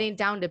about sitting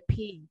down to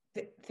pee?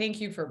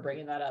 Thank you for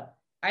bringing that up.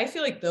 I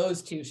feel like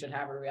those two should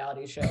have a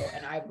reality show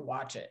and I would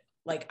watch it.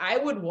 Like, I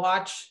would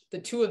watch the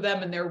two of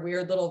them and their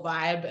weird little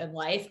vibe and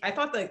life. I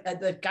thought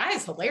the guy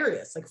is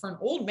hilarious. Like, for an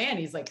old man,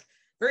 he's like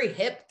very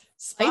hip,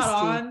 spot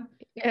on.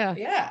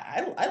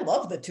 Yeah. I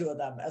love the two of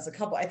them as a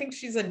couple. I think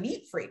she's a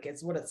neat freak.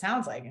 It's what it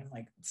sounds like. And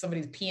like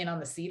somebody's peeing on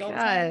the seat all the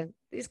time.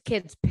 These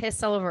kids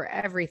piss all over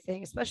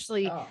everything,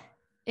 especially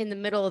in the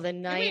middle of the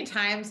night. How many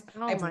times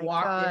I've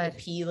walked in to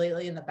pee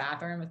lately in the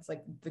bathroom? It's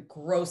like the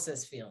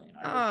grossest feeling.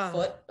 On your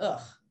foot.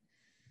 Ugh.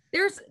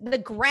 There's the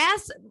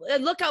grass.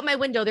 Look out my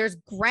window. There's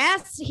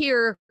grass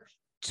here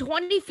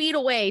 20 feet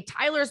away.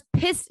 Tyler's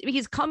pissed.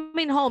 He's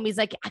coming home. He's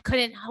like, I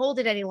couldn't hold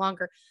it any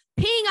longer.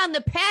 Peeing on the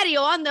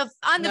patio on the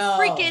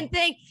freaking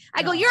thing.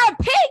 I go, you're a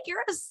pig.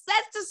 That's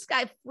this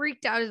guy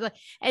freaked out.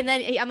 And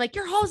then I'm like,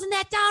 you're hosing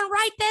that down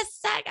right this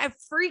sec. I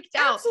freaked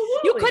out. Absolutely.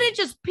 You couldn't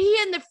just pee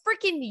in the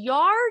freaking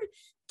yard.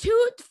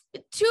 Two,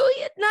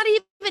 not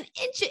even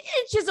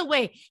inches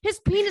away. His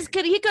penis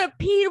he could have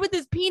peed with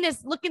his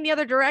penis looking the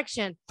other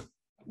direction.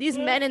 These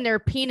men and their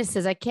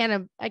penises, I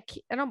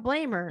don't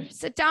blame her.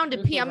 Sit down to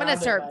pee. I'm going to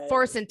start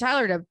forcing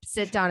Tyler to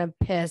sit down and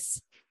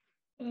piss.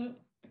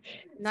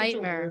 Nightmare. Such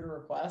a weird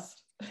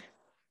request.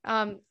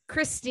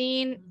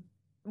 Christine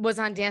was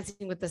on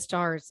Dancing with the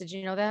Stars. Did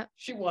you know that?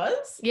 She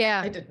was?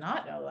 Yeah. I did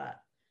not know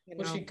that.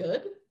 Was she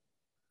good?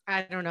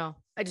 I don't know.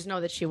 I just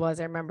know that she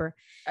was. I remember.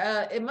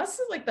 It must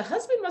have, like, the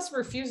husband must have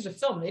refused to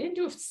film. They didn't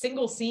do a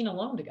single scene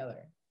alone together.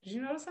 Did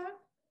you notice that?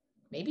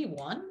 Maybe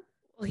one?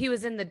 Well, he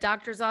was in the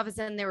doctor's office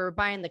and they were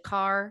buying the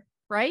car,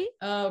 right?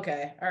 Oh,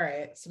 okay. All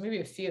right. So maybe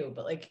a few,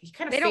 but like he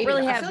kind of they don't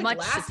really have much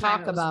to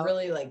talk about.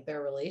 Really, like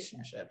their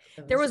relationship.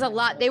 There was a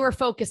lot. They were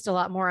focused a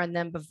lot more on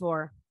them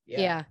before.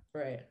 Yeah.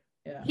 Right.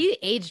 Yeah. He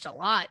aged a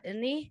lot,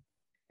 didn't he?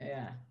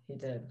 Yeah, he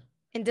did.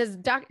 And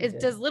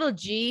does little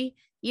G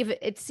even?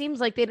 It seems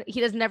like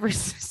he has never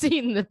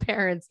seen the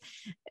parents.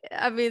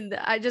 I mean,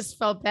 I just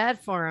felt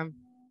bad for him.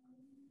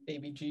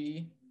 Baby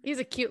G. He's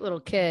a cute little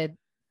kid.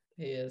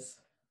 He is.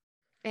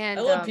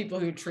 And I love people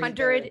who treat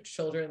their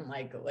children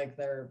like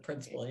they're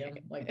Prince William,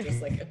 like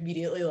just like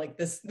immediately like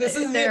this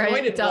is the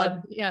anointed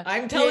one. Yeah,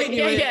 I'm telling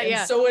you,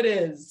 and so it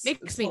is.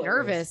 Makes me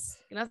nervous.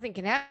 Nothing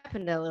can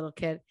happen to a little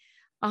kid.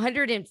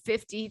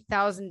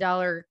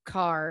 $150,000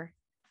 car.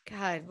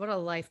 God, what a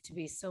life to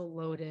be so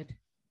loaded.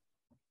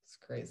 It's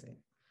crazy.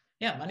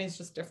 Yeah, money's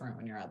just different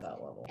when you're at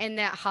that level. And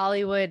that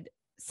Hollywood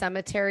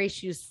cemetery,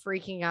 she was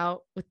freaking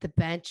out with the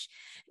bench.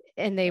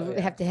 And they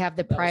have to have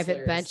the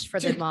private bench for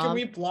the mom. Can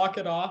we block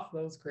it off?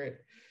 That was great.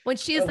 When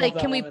she's like,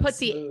 can we put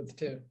the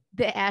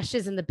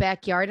ashes in the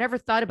backyard? I never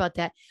thought about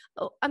that.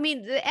 Oh, I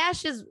mean, the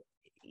ashes,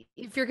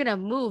 if you're going to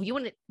move, you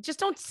want to just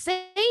don't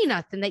say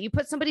nothing that you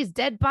put somebody's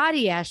dead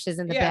body ashes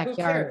in the backyard.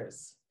 Who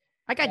cares?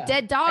 I got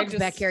dead dogs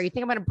back here. You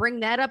think I'm going to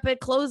bring that up at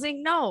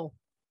closing? No.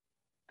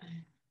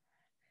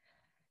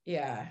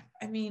 Yeah.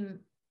 I mean,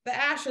 the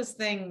ashes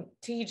thing,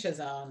 to each his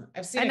own.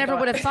 I never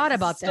would have thought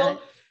about that.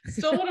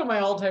 Still one of my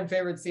all-time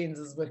favorite scenes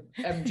is with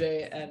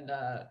MJ and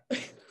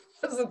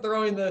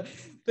throwing the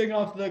thing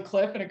off the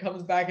cliff and it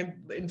comes back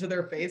into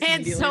their face.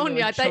 And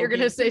Sonia. I thought you were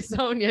going to say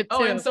Sonia too.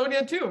 Oh, and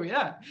Sonia too.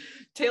 Yeah.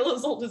 Tale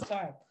as old as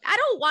time. I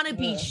don't want to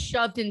be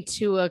shoved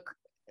into a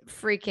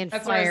freaking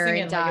fire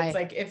and die.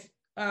 Like, it's like if,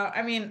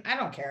 I mean, I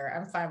don't care.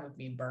 I'm fine with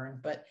being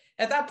burned, but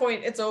at that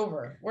point it's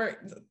over.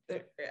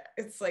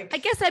 It's like, I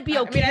guess I'd be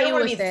okay. I mean, I don't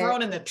want to be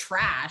thrown in the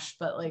trash,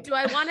 but like, do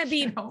I want to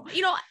be,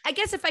 I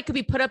guess if I could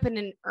be put up in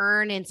an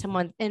urn in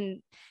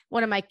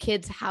one of my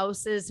kids'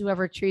 houses,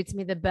 whoever treats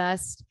me the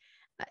best,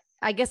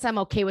 I guess I'm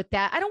okay with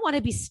that. I don't want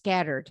to be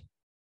scattered.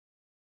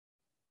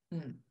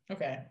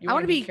 Okay. I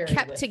want to be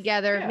kept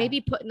together, maybe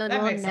put in a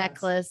little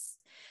necklace.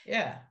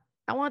 Yeah.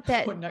 I want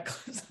that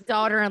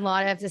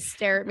daughter-in-law to have to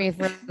stare at me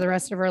for the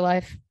rest of her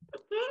life.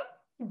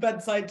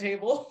 Bedside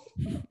table.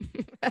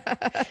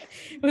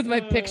 With my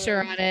picture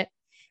on it.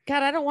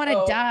 God, I don't want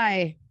to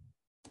die.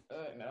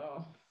 I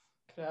know.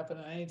 Could happen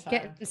at any time.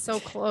 Getting so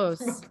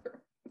close.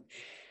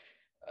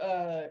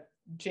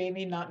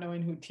 Jamie not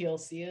knowing who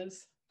TLC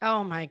is.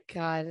 Oh my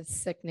God, it's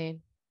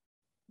sickening.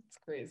 It's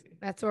crazy.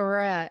 That's where we're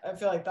at. I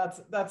feel like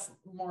that's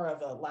more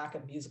of a lack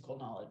of musical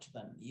knowledge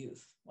than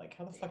youth. Like,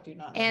 how the fuck do you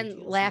not know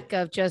and lack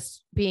of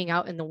just being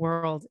out in the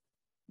world?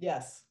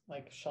 Yes,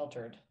 like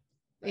sheltered.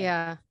 Right?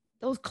 Yeah,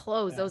 those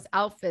clothes, those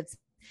outfits.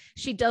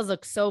 She does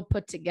look so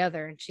put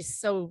together, and she's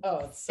so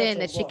thin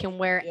that she can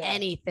wear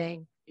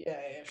anything. Yeah.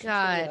 She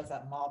God, really has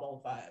that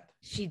model vibe.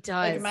 She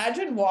does. Like,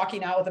 imagine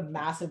walking out with a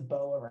massive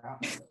bow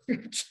around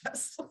your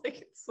chest.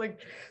 Like, it's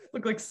like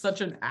look like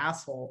such an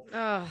asshole.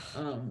 I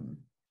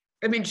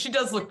mean, she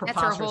does look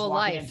preposterous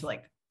walking into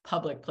like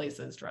public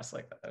places dressed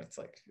like that.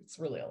 It's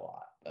really a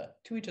lot, but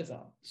to each his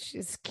own.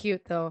 She's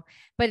cute though.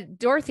 But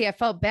Dorothy, I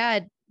felt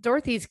bad.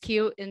 Dorothy's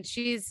cute, and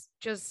he's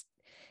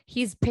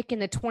picking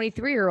the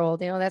 23-year-old.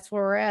 That's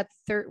where we're at.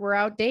 We're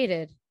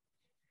outdated.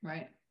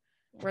 Right.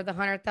 We're the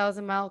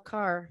 100,000-mile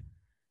car.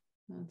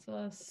 That's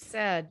us.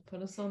 Sad.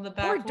 Put us on the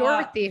back. Poor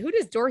Dorothy. Who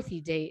does Dorothy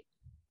date?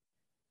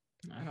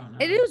 I don't know.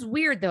 It is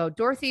weird though.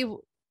 Dorothy,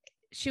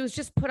 she was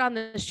just put on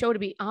the show to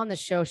be on the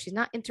show. She's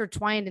not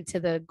intertwined into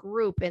the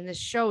group, and the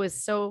show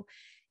is so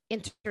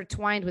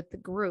intertwined with the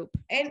group.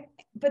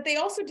 But they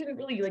also didn't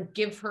really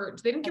give her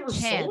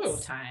solo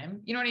time.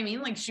 You know what I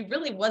mean? Like, she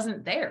really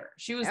wasn't there.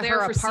 She was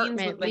there for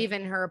scenes with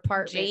leaving her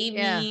apartment.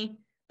 Jamie,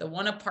 the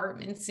one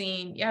apartment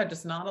scene. Yeah,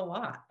 just not a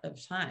lot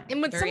of time.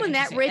 And when someone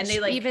that rich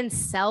even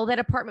sell that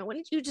apartment,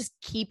 wouldn't you just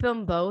keep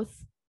them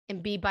both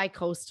and be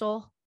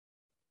bi-coastal?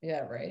 Yeah,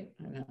 right.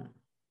 I know.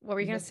 What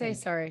were you gonna say?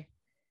 Sorry.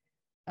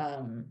 I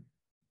don't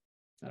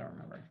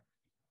remember.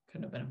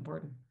 Couldn't have been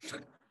important.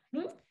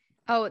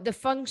 Oh, the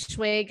feng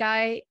shui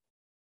guy.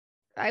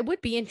 I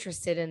would be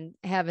interested in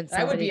having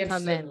somebody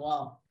come in.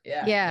 Well,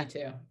 yeah, me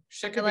too.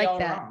 Shit could be all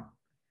wrong.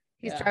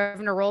 He's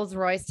driving a Rolls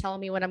Royce,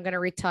 telling me when I'm going to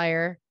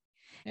retire.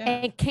 Yeah.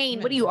 And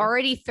Kane, what are you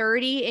already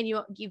 30 and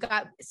you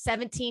got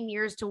 17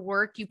 years to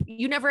work?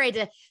 You never had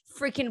to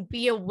freaking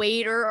be a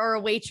waiter or a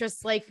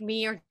waitress like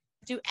me or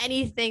do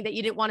anything that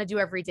you didn't want to do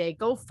every day.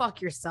 Go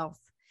fuck yourself.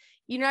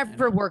 You're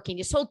never working.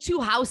 You sold 2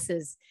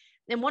 houses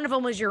and one of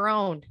them was your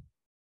own.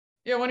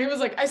 Yeah, when he was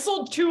like, I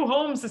sold 2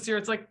 homes this year.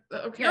 It's like,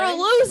 okay. You're a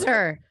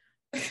loser.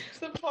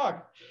 The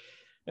fuck.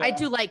 Yeah. I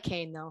do like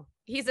Kane though.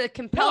 He's a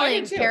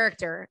compelling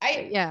character.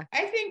 I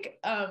think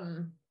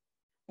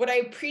what I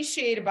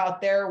appreciate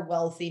about their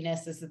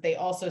wealthiness is that they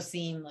also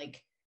seem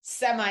like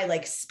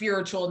semi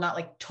spiritual,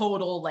 not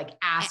total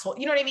asshole.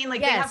 You know what I mean? They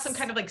have some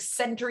kind of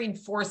centering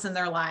force in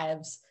their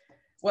lives,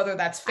 whether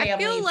that's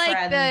family,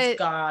 friends,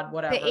 God,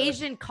 whatever. The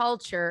Asian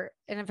culture,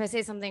 and if I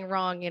say something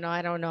wrong,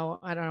 I don't know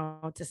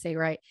what to say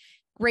right,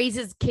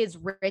 raises kids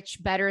rich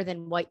better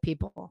than white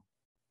people.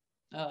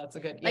 Oh, that's a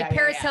good.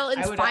 Paris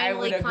Hilton's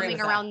finally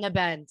coming around the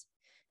bend.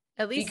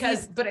 At least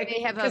because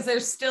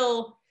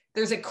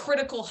there's a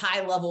critical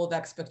high level of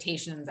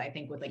expectations, I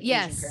think, with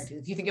Asian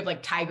parenting. If you think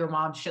of Tiger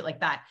Mom, shit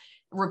like that,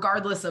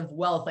 regardless of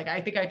wealth.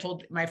 I think I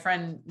told my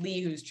friend Lee,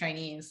 who's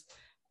Chinese,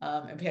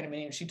 in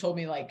Panamanian, she told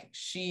me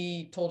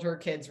she told her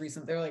kids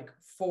recently, they're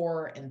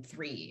 4 and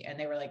 3, and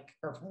they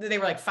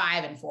were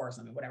 5 and 4 or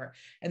something, whatever.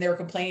 And they were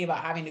complaining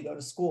about having to go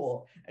to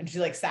school. And she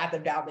sat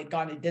them down. They'd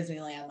gone to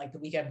Disneyland the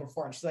weekend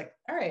before. And she's like,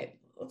 all right,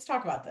 let's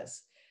talk about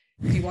this.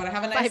 Do you want to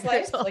have a nice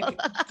life?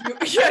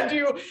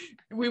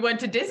 We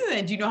went to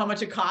Disneyland. Do you know how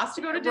much it costs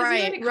to go to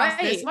Disneyland? It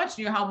costs this much.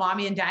 Do you know how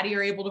mommy and daddy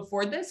are able to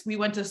afford this? We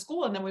went to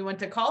school and then we went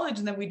to college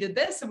and then we did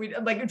this. And we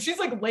she's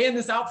laying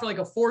this out for a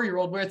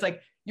 4-year-old where it's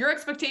your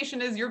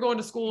expectation is you're going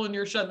to school and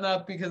you're shutting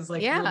up because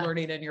you're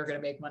learning and you're going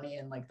to make money.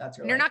 And that's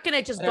your You're not going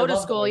to just go to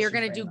school. You're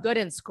going to do good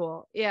in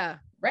school. Yeah.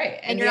 Right.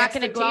 And you're not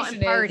going to go out and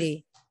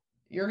party.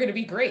 You're going to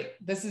be great.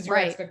 This is your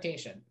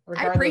expectation.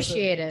 I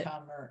appreciate it.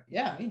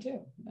 Me too.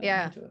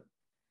 Yeah.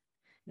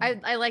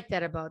 I like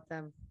that about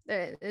them.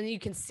 And you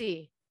can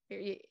see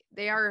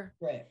they are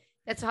right.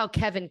 That's how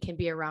Kevin can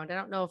be around. I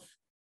don't know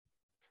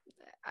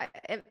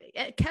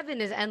if Kevin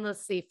is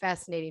endlessly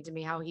fascinating to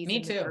me, how he's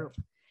in the group.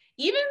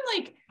 Even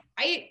like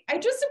I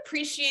just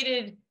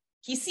appreciated,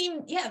 he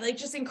seemed like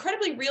just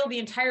incredibly real the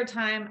entire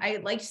time. I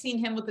liked seeing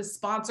him with his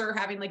sponsor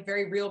having like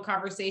very real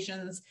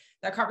conversations.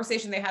 That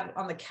conversation they had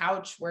on the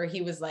couch where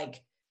he was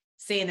like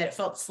saying that it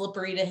felt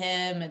slippery to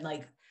him, and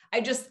like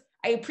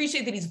I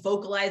appreciate that he's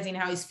vocalizing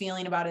how he's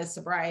feeling about his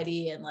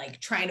sobriety and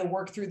like trying to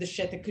work through the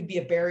shit that could be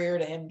a barrier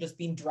to him just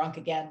being drunk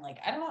again. Like,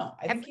 I don't know.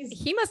 I think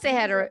he must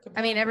have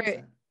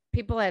had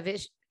people have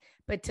issues,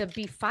 but to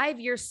be 5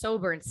 years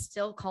sober and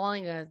still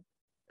calling a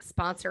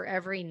sponsor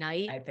every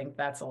night, I think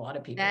that's a lot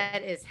of people.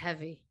 That is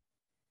heavy.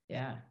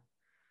 Yeah.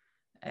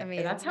 I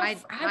mean, that's how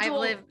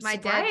my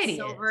dad's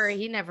sober.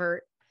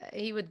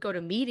 He would go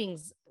to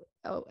meetings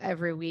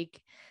every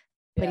week,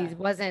 but he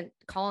wasn't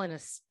calling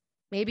us.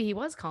 Maybe he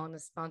was calling a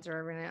sponsor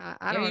every night.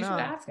 I don't know. You should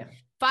ask him.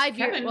 5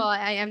 years. Well,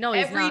 I know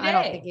he's not. Day. I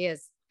don't think he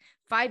is.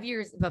 5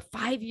 years, but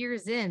 5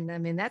 years in, I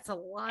mean, that's a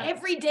lot.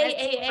 Every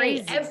day, AA,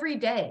 crazy. Every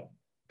day.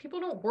 People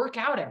don't work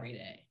out every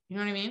day. You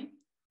know what I mean?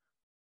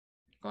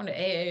 Going to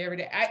AA every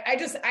day.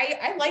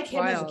 I like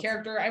him as a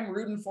character. I'm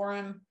rooting for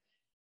him.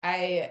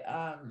 I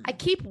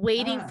keep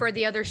waiting for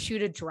the other shoe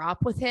to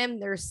drop with him.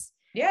 But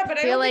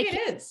I don't think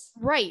it is.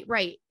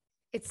 Right.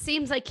 It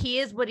seems like he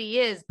is what he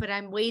is, but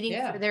I'm waiting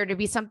for there to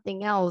be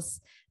something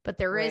else, but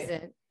there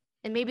isn't.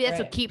 And maybe that's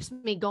what keeps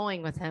me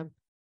going with him.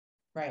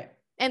 Right.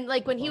 And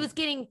like when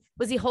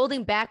was he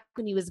holding back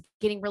when he was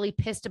getting really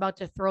pissed about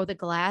to throw the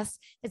glass?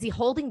 Is he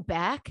holding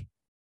back?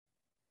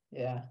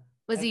 Yeah.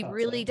 Was he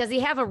really, does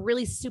he have a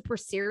really super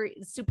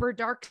serious, super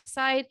dark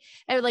side?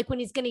 And like when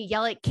he's going to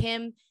yell at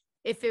Kim,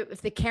 if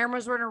the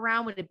cameras weren't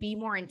around, would it be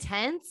more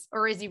intense,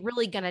 or is he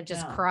really going to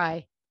just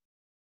cry?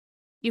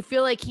 You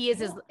feel like he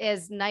is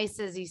as nice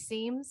as he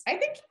seems? I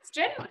think he's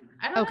genuine.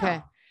 I don't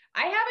know.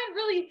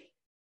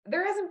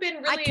 There hasn't been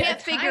really, I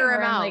can't figure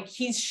him out. Like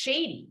he's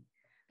shady.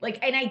 Like,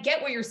 and I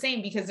get what you're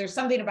saying, because there's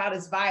something about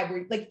his vibe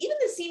where, like, even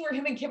the scene where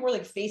him and Kim were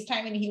like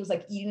FaceTiming and he was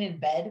like eating in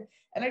bed.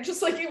 And I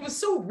just like, it was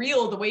so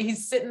real the way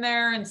he's sitting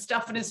there and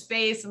stuff in his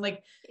face. And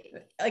like,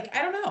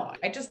 I don't know.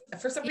 I just,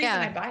 for some reason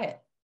I buy it.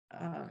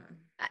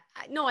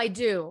 No, I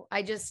do.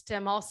 I just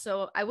am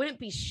also, I wouldn't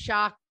be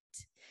shocked.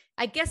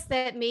 I guess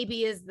that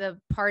maybe is the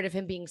part of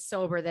him being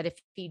sober, that if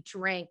he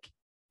drank,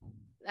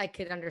 I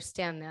could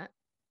understand that.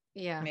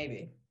 Yeah.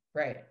 Maybe.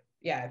 Right.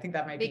 Yeah. I think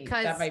that might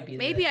be,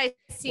 maybe I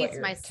see it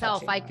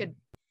myself. I could,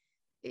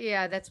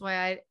 that's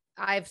why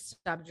I've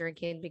stopped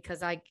drinking,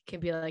 because I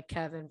can be like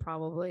Kevin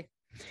probably.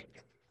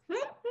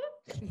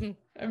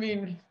 I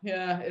mean,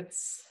 I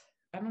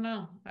don't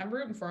know. I'm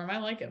rooting for him. I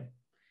like him.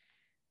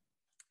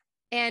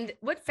 And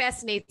what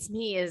fascinates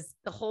me is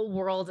the whole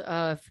world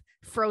of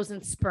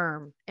frozen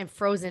sperm and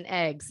frozen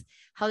eggs,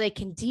 how they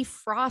can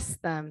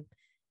defrost them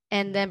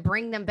and then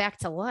bring them back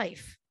to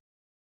life.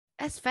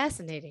 That's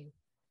fascinating.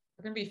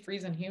 They're going to be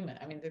freezing human.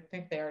 I mean, they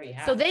think they already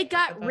have. So they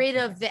got rid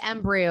of the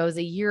embryos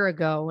a year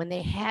ago when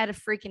they had a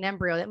freaking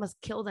embryo that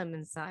must kill them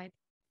inside.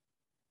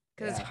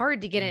 Because it's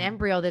hard to get an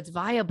embryo that's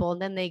viable.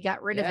 And then they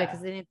got rid of it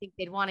because they didn't think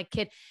they'd want a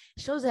kid.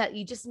 It shows that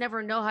you just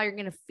never know how you're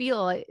going to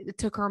feel. It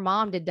took her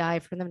mom to die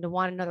for them to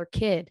want another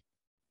kid.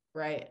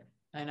 Right.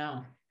 I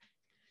know.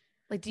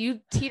 Like, do you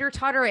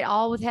teeter-totter at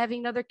all with having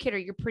another kid, or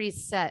you're pretty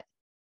set?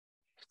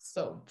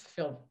 So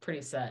feel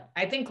pretty set.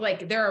 I think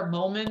like there are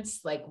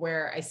moments like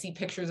where I see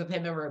pictures of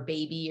him over a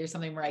baby or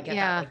something where I get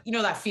that, like, you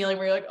know, that feeling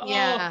where you're like,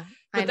 oh,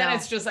 but then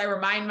it's just, I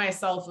remind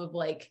myself of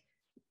like,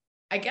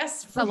 I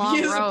guess for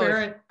me as a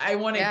parent, I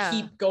want to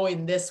keep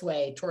going this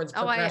way towards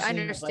progression.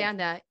 I understand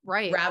that.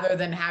 Right. Rather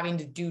than having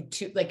to do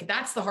like,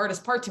 that's the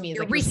hardest part to me. Is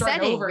you're like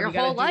resetting over your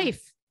whole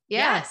life.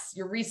 Yes.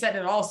 You're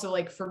resetting it all. So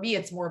like, for me,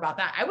 it's more about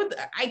that.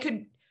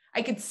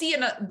 I could see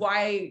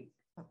why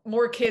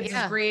more kids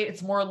is great.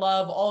 It's more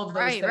love, all of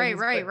those things.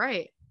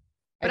 Right.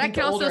 But I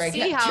can also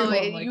see how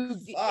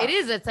it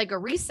is. It's like a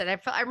reset.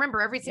 I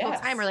remember every single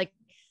time we're like,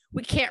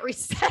 we can't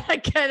reset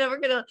again. We're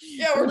gonna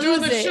we're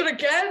doing this shit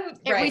again.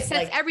 It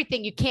resets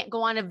everything. You can't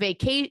go on a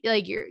vacation.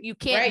 Like you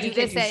can't do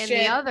this and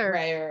the other.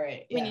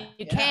 Right. I mean,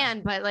 you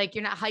can, but like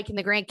you're not hiking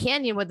the Grand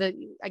Canyon with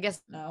I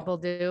guess people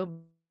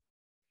do.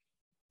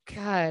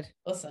 God.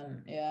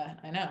 Listen,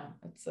 I know.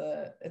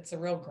 It's a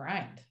real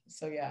grind.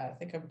 So I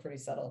think I'm pretty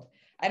settled.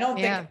 I don't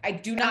think I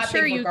do not. I'm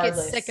sure you get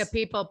sick of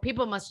people.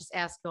 People must just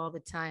ask you all the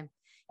time.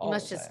 You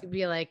must just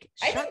be like,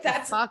 shut the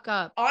fuck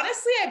up.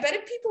 Honestly, I bet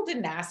if people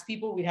didn't ask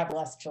people, we'd have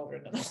less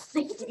children in the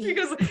world.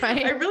 Because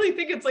I really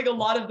think it's like a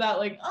lot of that,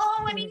 like,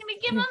 oh, when are you going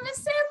to give them a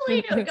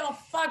sibling? You're like, oh,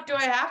 fuck, do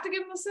I have to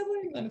give them a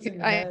sibling? Then it's in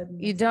your head.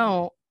 You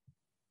don't.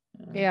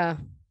 Yeah.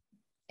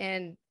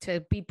 And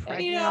to be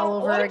pregnant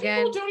all over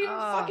again. People don't even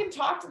fucking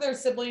talk to their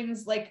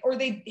siblings, like, or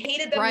they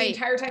hated them the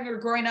entire time they were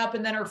growing up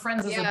and then are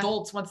friends as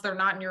adults once they're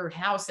not in your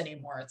house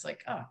anymore. It's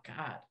like, oh,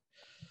 God.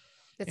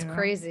 It's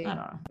crazy. I don't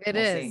know. It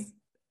is. See.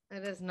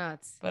 It is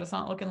nuts. But it's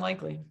not looking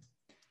likely.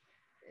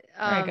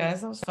 All right,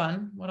 guys, that was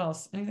fun. What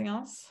else? Anything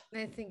else?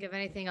 I think of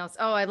anything else.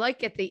 Oh, I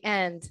like at the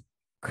end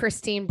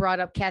Christine brought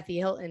up Kathy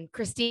Hilton.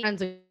 Christine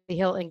runs with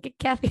Hilton. Get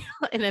Kathy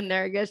Hilton in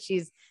there. I guess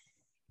she's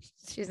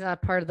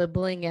not part of the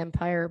bling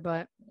empire,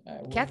 but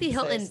Kathy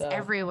Hilton's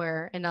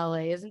everywhere in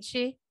LA, isn't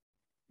she?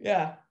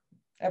 Yeah,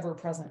 ever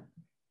present.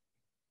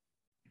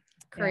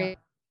 Great.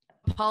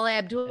 Yeah. Paula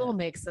Abdul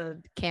makes a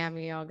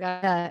cameo.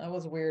 Got that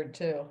was weird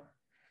too.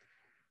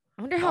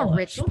 I wonder how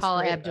rich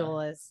Paula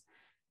Abdul is.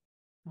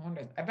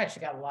 I bet she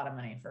got a lot of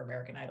money for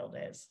American Idol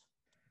days.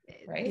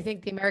 Right? You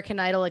think the American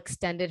Idol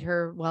extended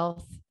her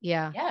wealth?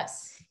 Yeah.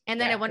 Yes. And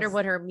then I wonder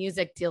what her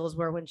music deals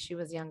were when she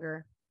was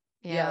younger.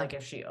 Yeah, like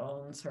if she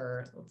owns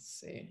her, let's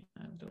see,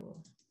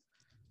 Abdul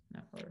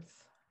net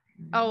worth.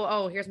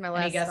 Oh, here's my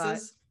last. Any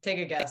guesses? Thought. Take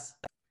a guess.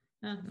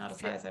 Not as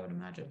high as I would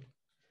imagine.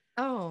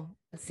 Oh,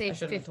 let's say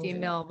 50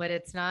 mil, but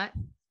it's not.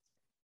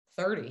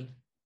 30.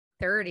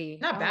 30.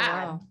 Not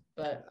bad, wow.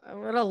 But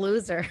what a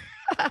loser.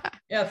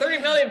 Yeah, 30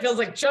 million feels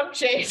like chump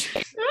change.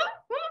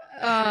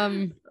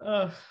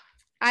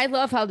 I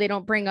love how they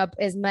don't bring up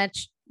as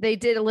much. They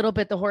did a little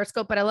bit the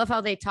horoscope, but I love how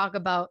they talk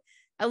about.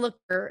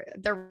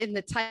 They're in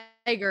the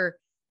Tiger.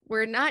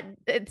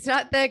 It's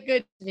not that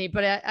good to me,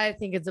 but I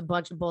think it's a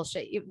bunch of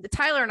bullshit.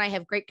 Tyler and I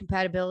have great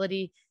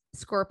compatibility,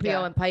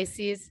 Scorpio and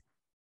Pisces.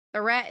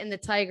 The Rat and the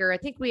Tiger, I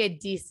think we had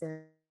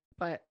decent,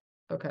 but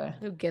okay.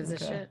 Who gives a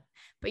shit?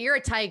 But you're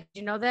a Tiger. Do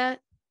you know that?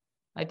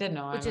 I did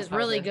know. Which is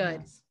really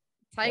good.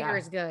 Tiger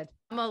is good.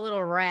 I'm a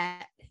little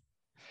rat.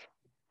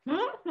 I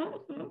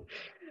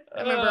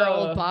remember our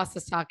old boss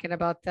was talking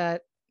about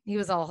that. He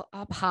was all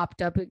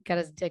hopped up, got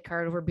his dick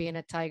hard over being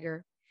a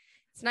tiger.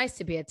 It's nice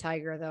to be a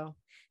tiger, though.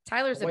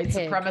 Tyler's a white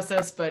pig.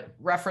 Supremacist, but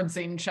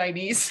referencing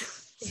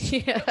Chinese.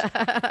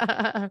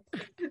 Yeah.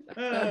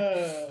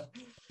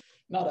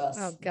 Not us.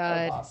 Oh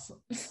God.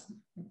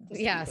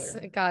 Yes,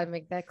 God,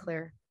 make that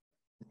clear.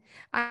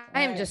 I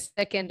am just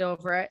sickened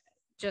over it.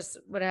 Just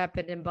what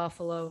happened in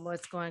Buffalo and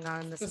what's going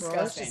on in this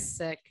world. It's just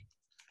sick.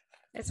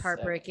 It's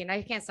heartbreaking.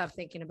 I can't stop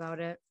thinking about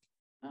it.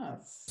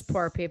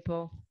 Poor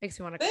people. Makes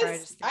me want to cry.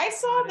 I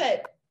saw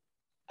that.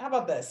 How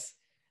about this?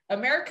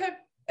 America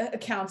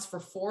accounts for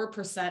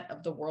 4%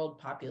 of the world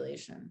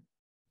population,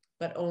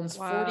 but owns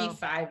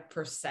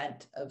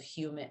 45%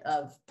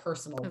 of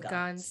personal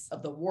guns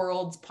of the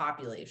world's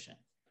population.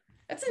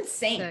 That's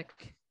insane.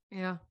 Sick.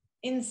 Yeah.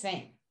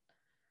 Insane.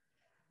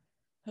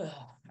 All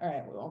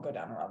right, we won't go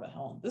down a rabbit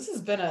hole. This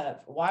has been a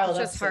wild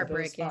episode. It's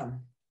heartbreaking.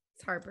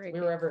 It's heartbreaking.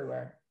 We were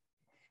everywhere.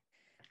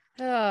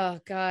 Oh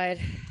God.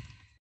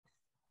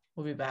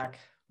 We'll be back.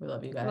 We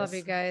love you guys. Love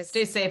you guys.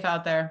 Stay safe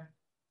out there.